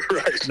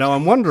 Right. Now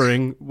I'm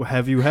wondering,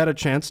 have you had a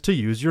chance to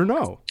use your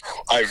no?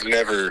 I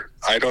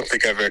don't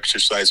think I've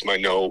exercised my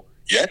no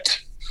yet.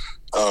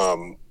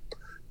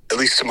 At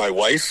least to my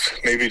wife,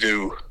 maybe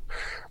to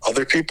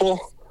other people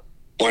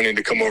wanting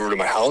to come over to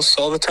my house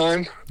all the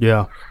time.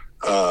 Yeah.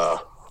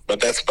 But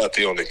that's about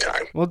the only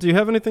time. Well, do you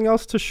have anything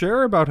else to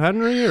share about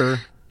Henry, or?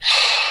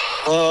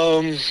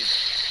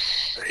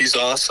 He's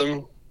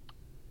awesome.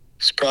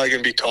 He's probably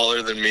going to be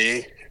taller than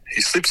me. He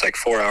sleeps like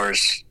 4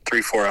 hours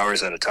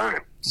at a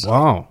time. So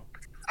wow.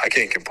 I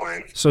can't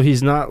complain. So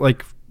he's not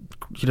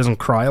he doesn't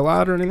cry a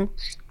lot or anything?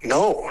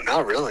 No,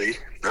 not really.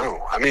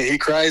 No. I mean, he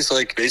cries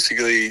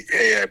basically,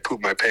 hey, I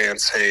pooped my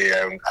pants. Hey,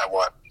 I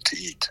want to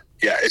eat.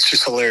 Yeah, it's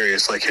just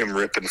hilarious, him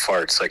ripping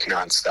farts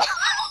nonstop.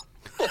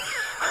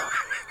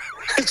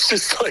 It's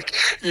just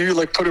you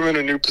put him in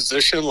a new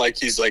position,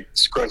 he's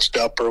scrunched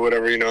up or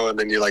whatever, and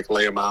then you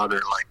lay him out,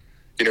 or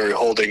you're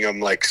holding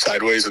him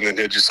sideways, and then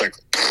he'll just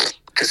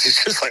because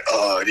he's just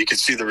and you can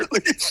see the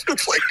relief. It's good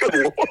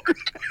Lord.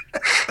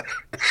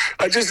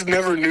 I just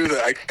never knew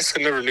that. I guess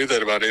I never knew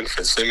that about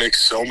infants. They make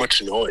so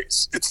much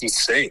noise. It's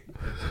insane.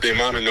 The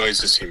amount of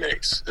noises he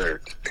makes.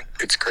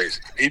 It's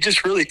crazy. He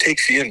just really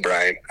takes you in,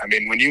 Brian. I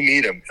mean, when you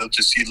meet him,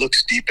 he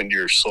looks deep into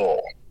your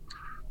soul,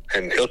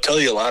 and he'll tell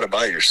you a lot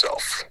about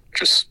yourself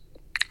just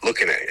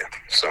looking at you.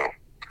 So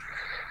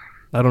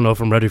I don't know if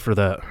I'm ready for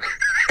that.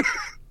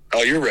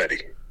 Oh, you're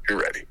ready. You're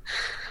ready.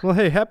 Well,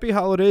 hey, happy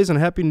holidays and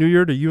happy New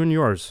Year to you and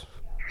yours.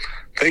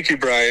 Thank you,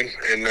 Brian.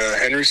 And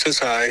Henry says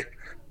hi,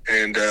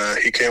 and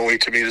he can't wait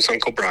to meet his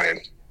Uncle Brian.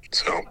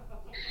 So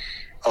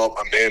Oh,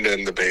 Amanda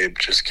and the babe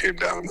just came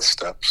down the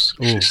steps.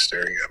 Ooh. She's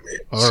staring at me.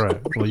 All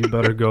right. Well, you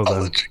better go I'll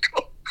then. let you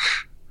go.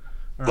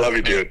 Love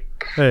you, dude.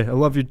 Hey, I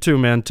love you too,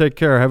 man. Take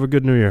care. Have a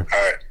good New Year. All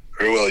right.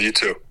 Very well. You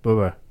too.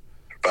 Bye-bye.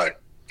 Bye.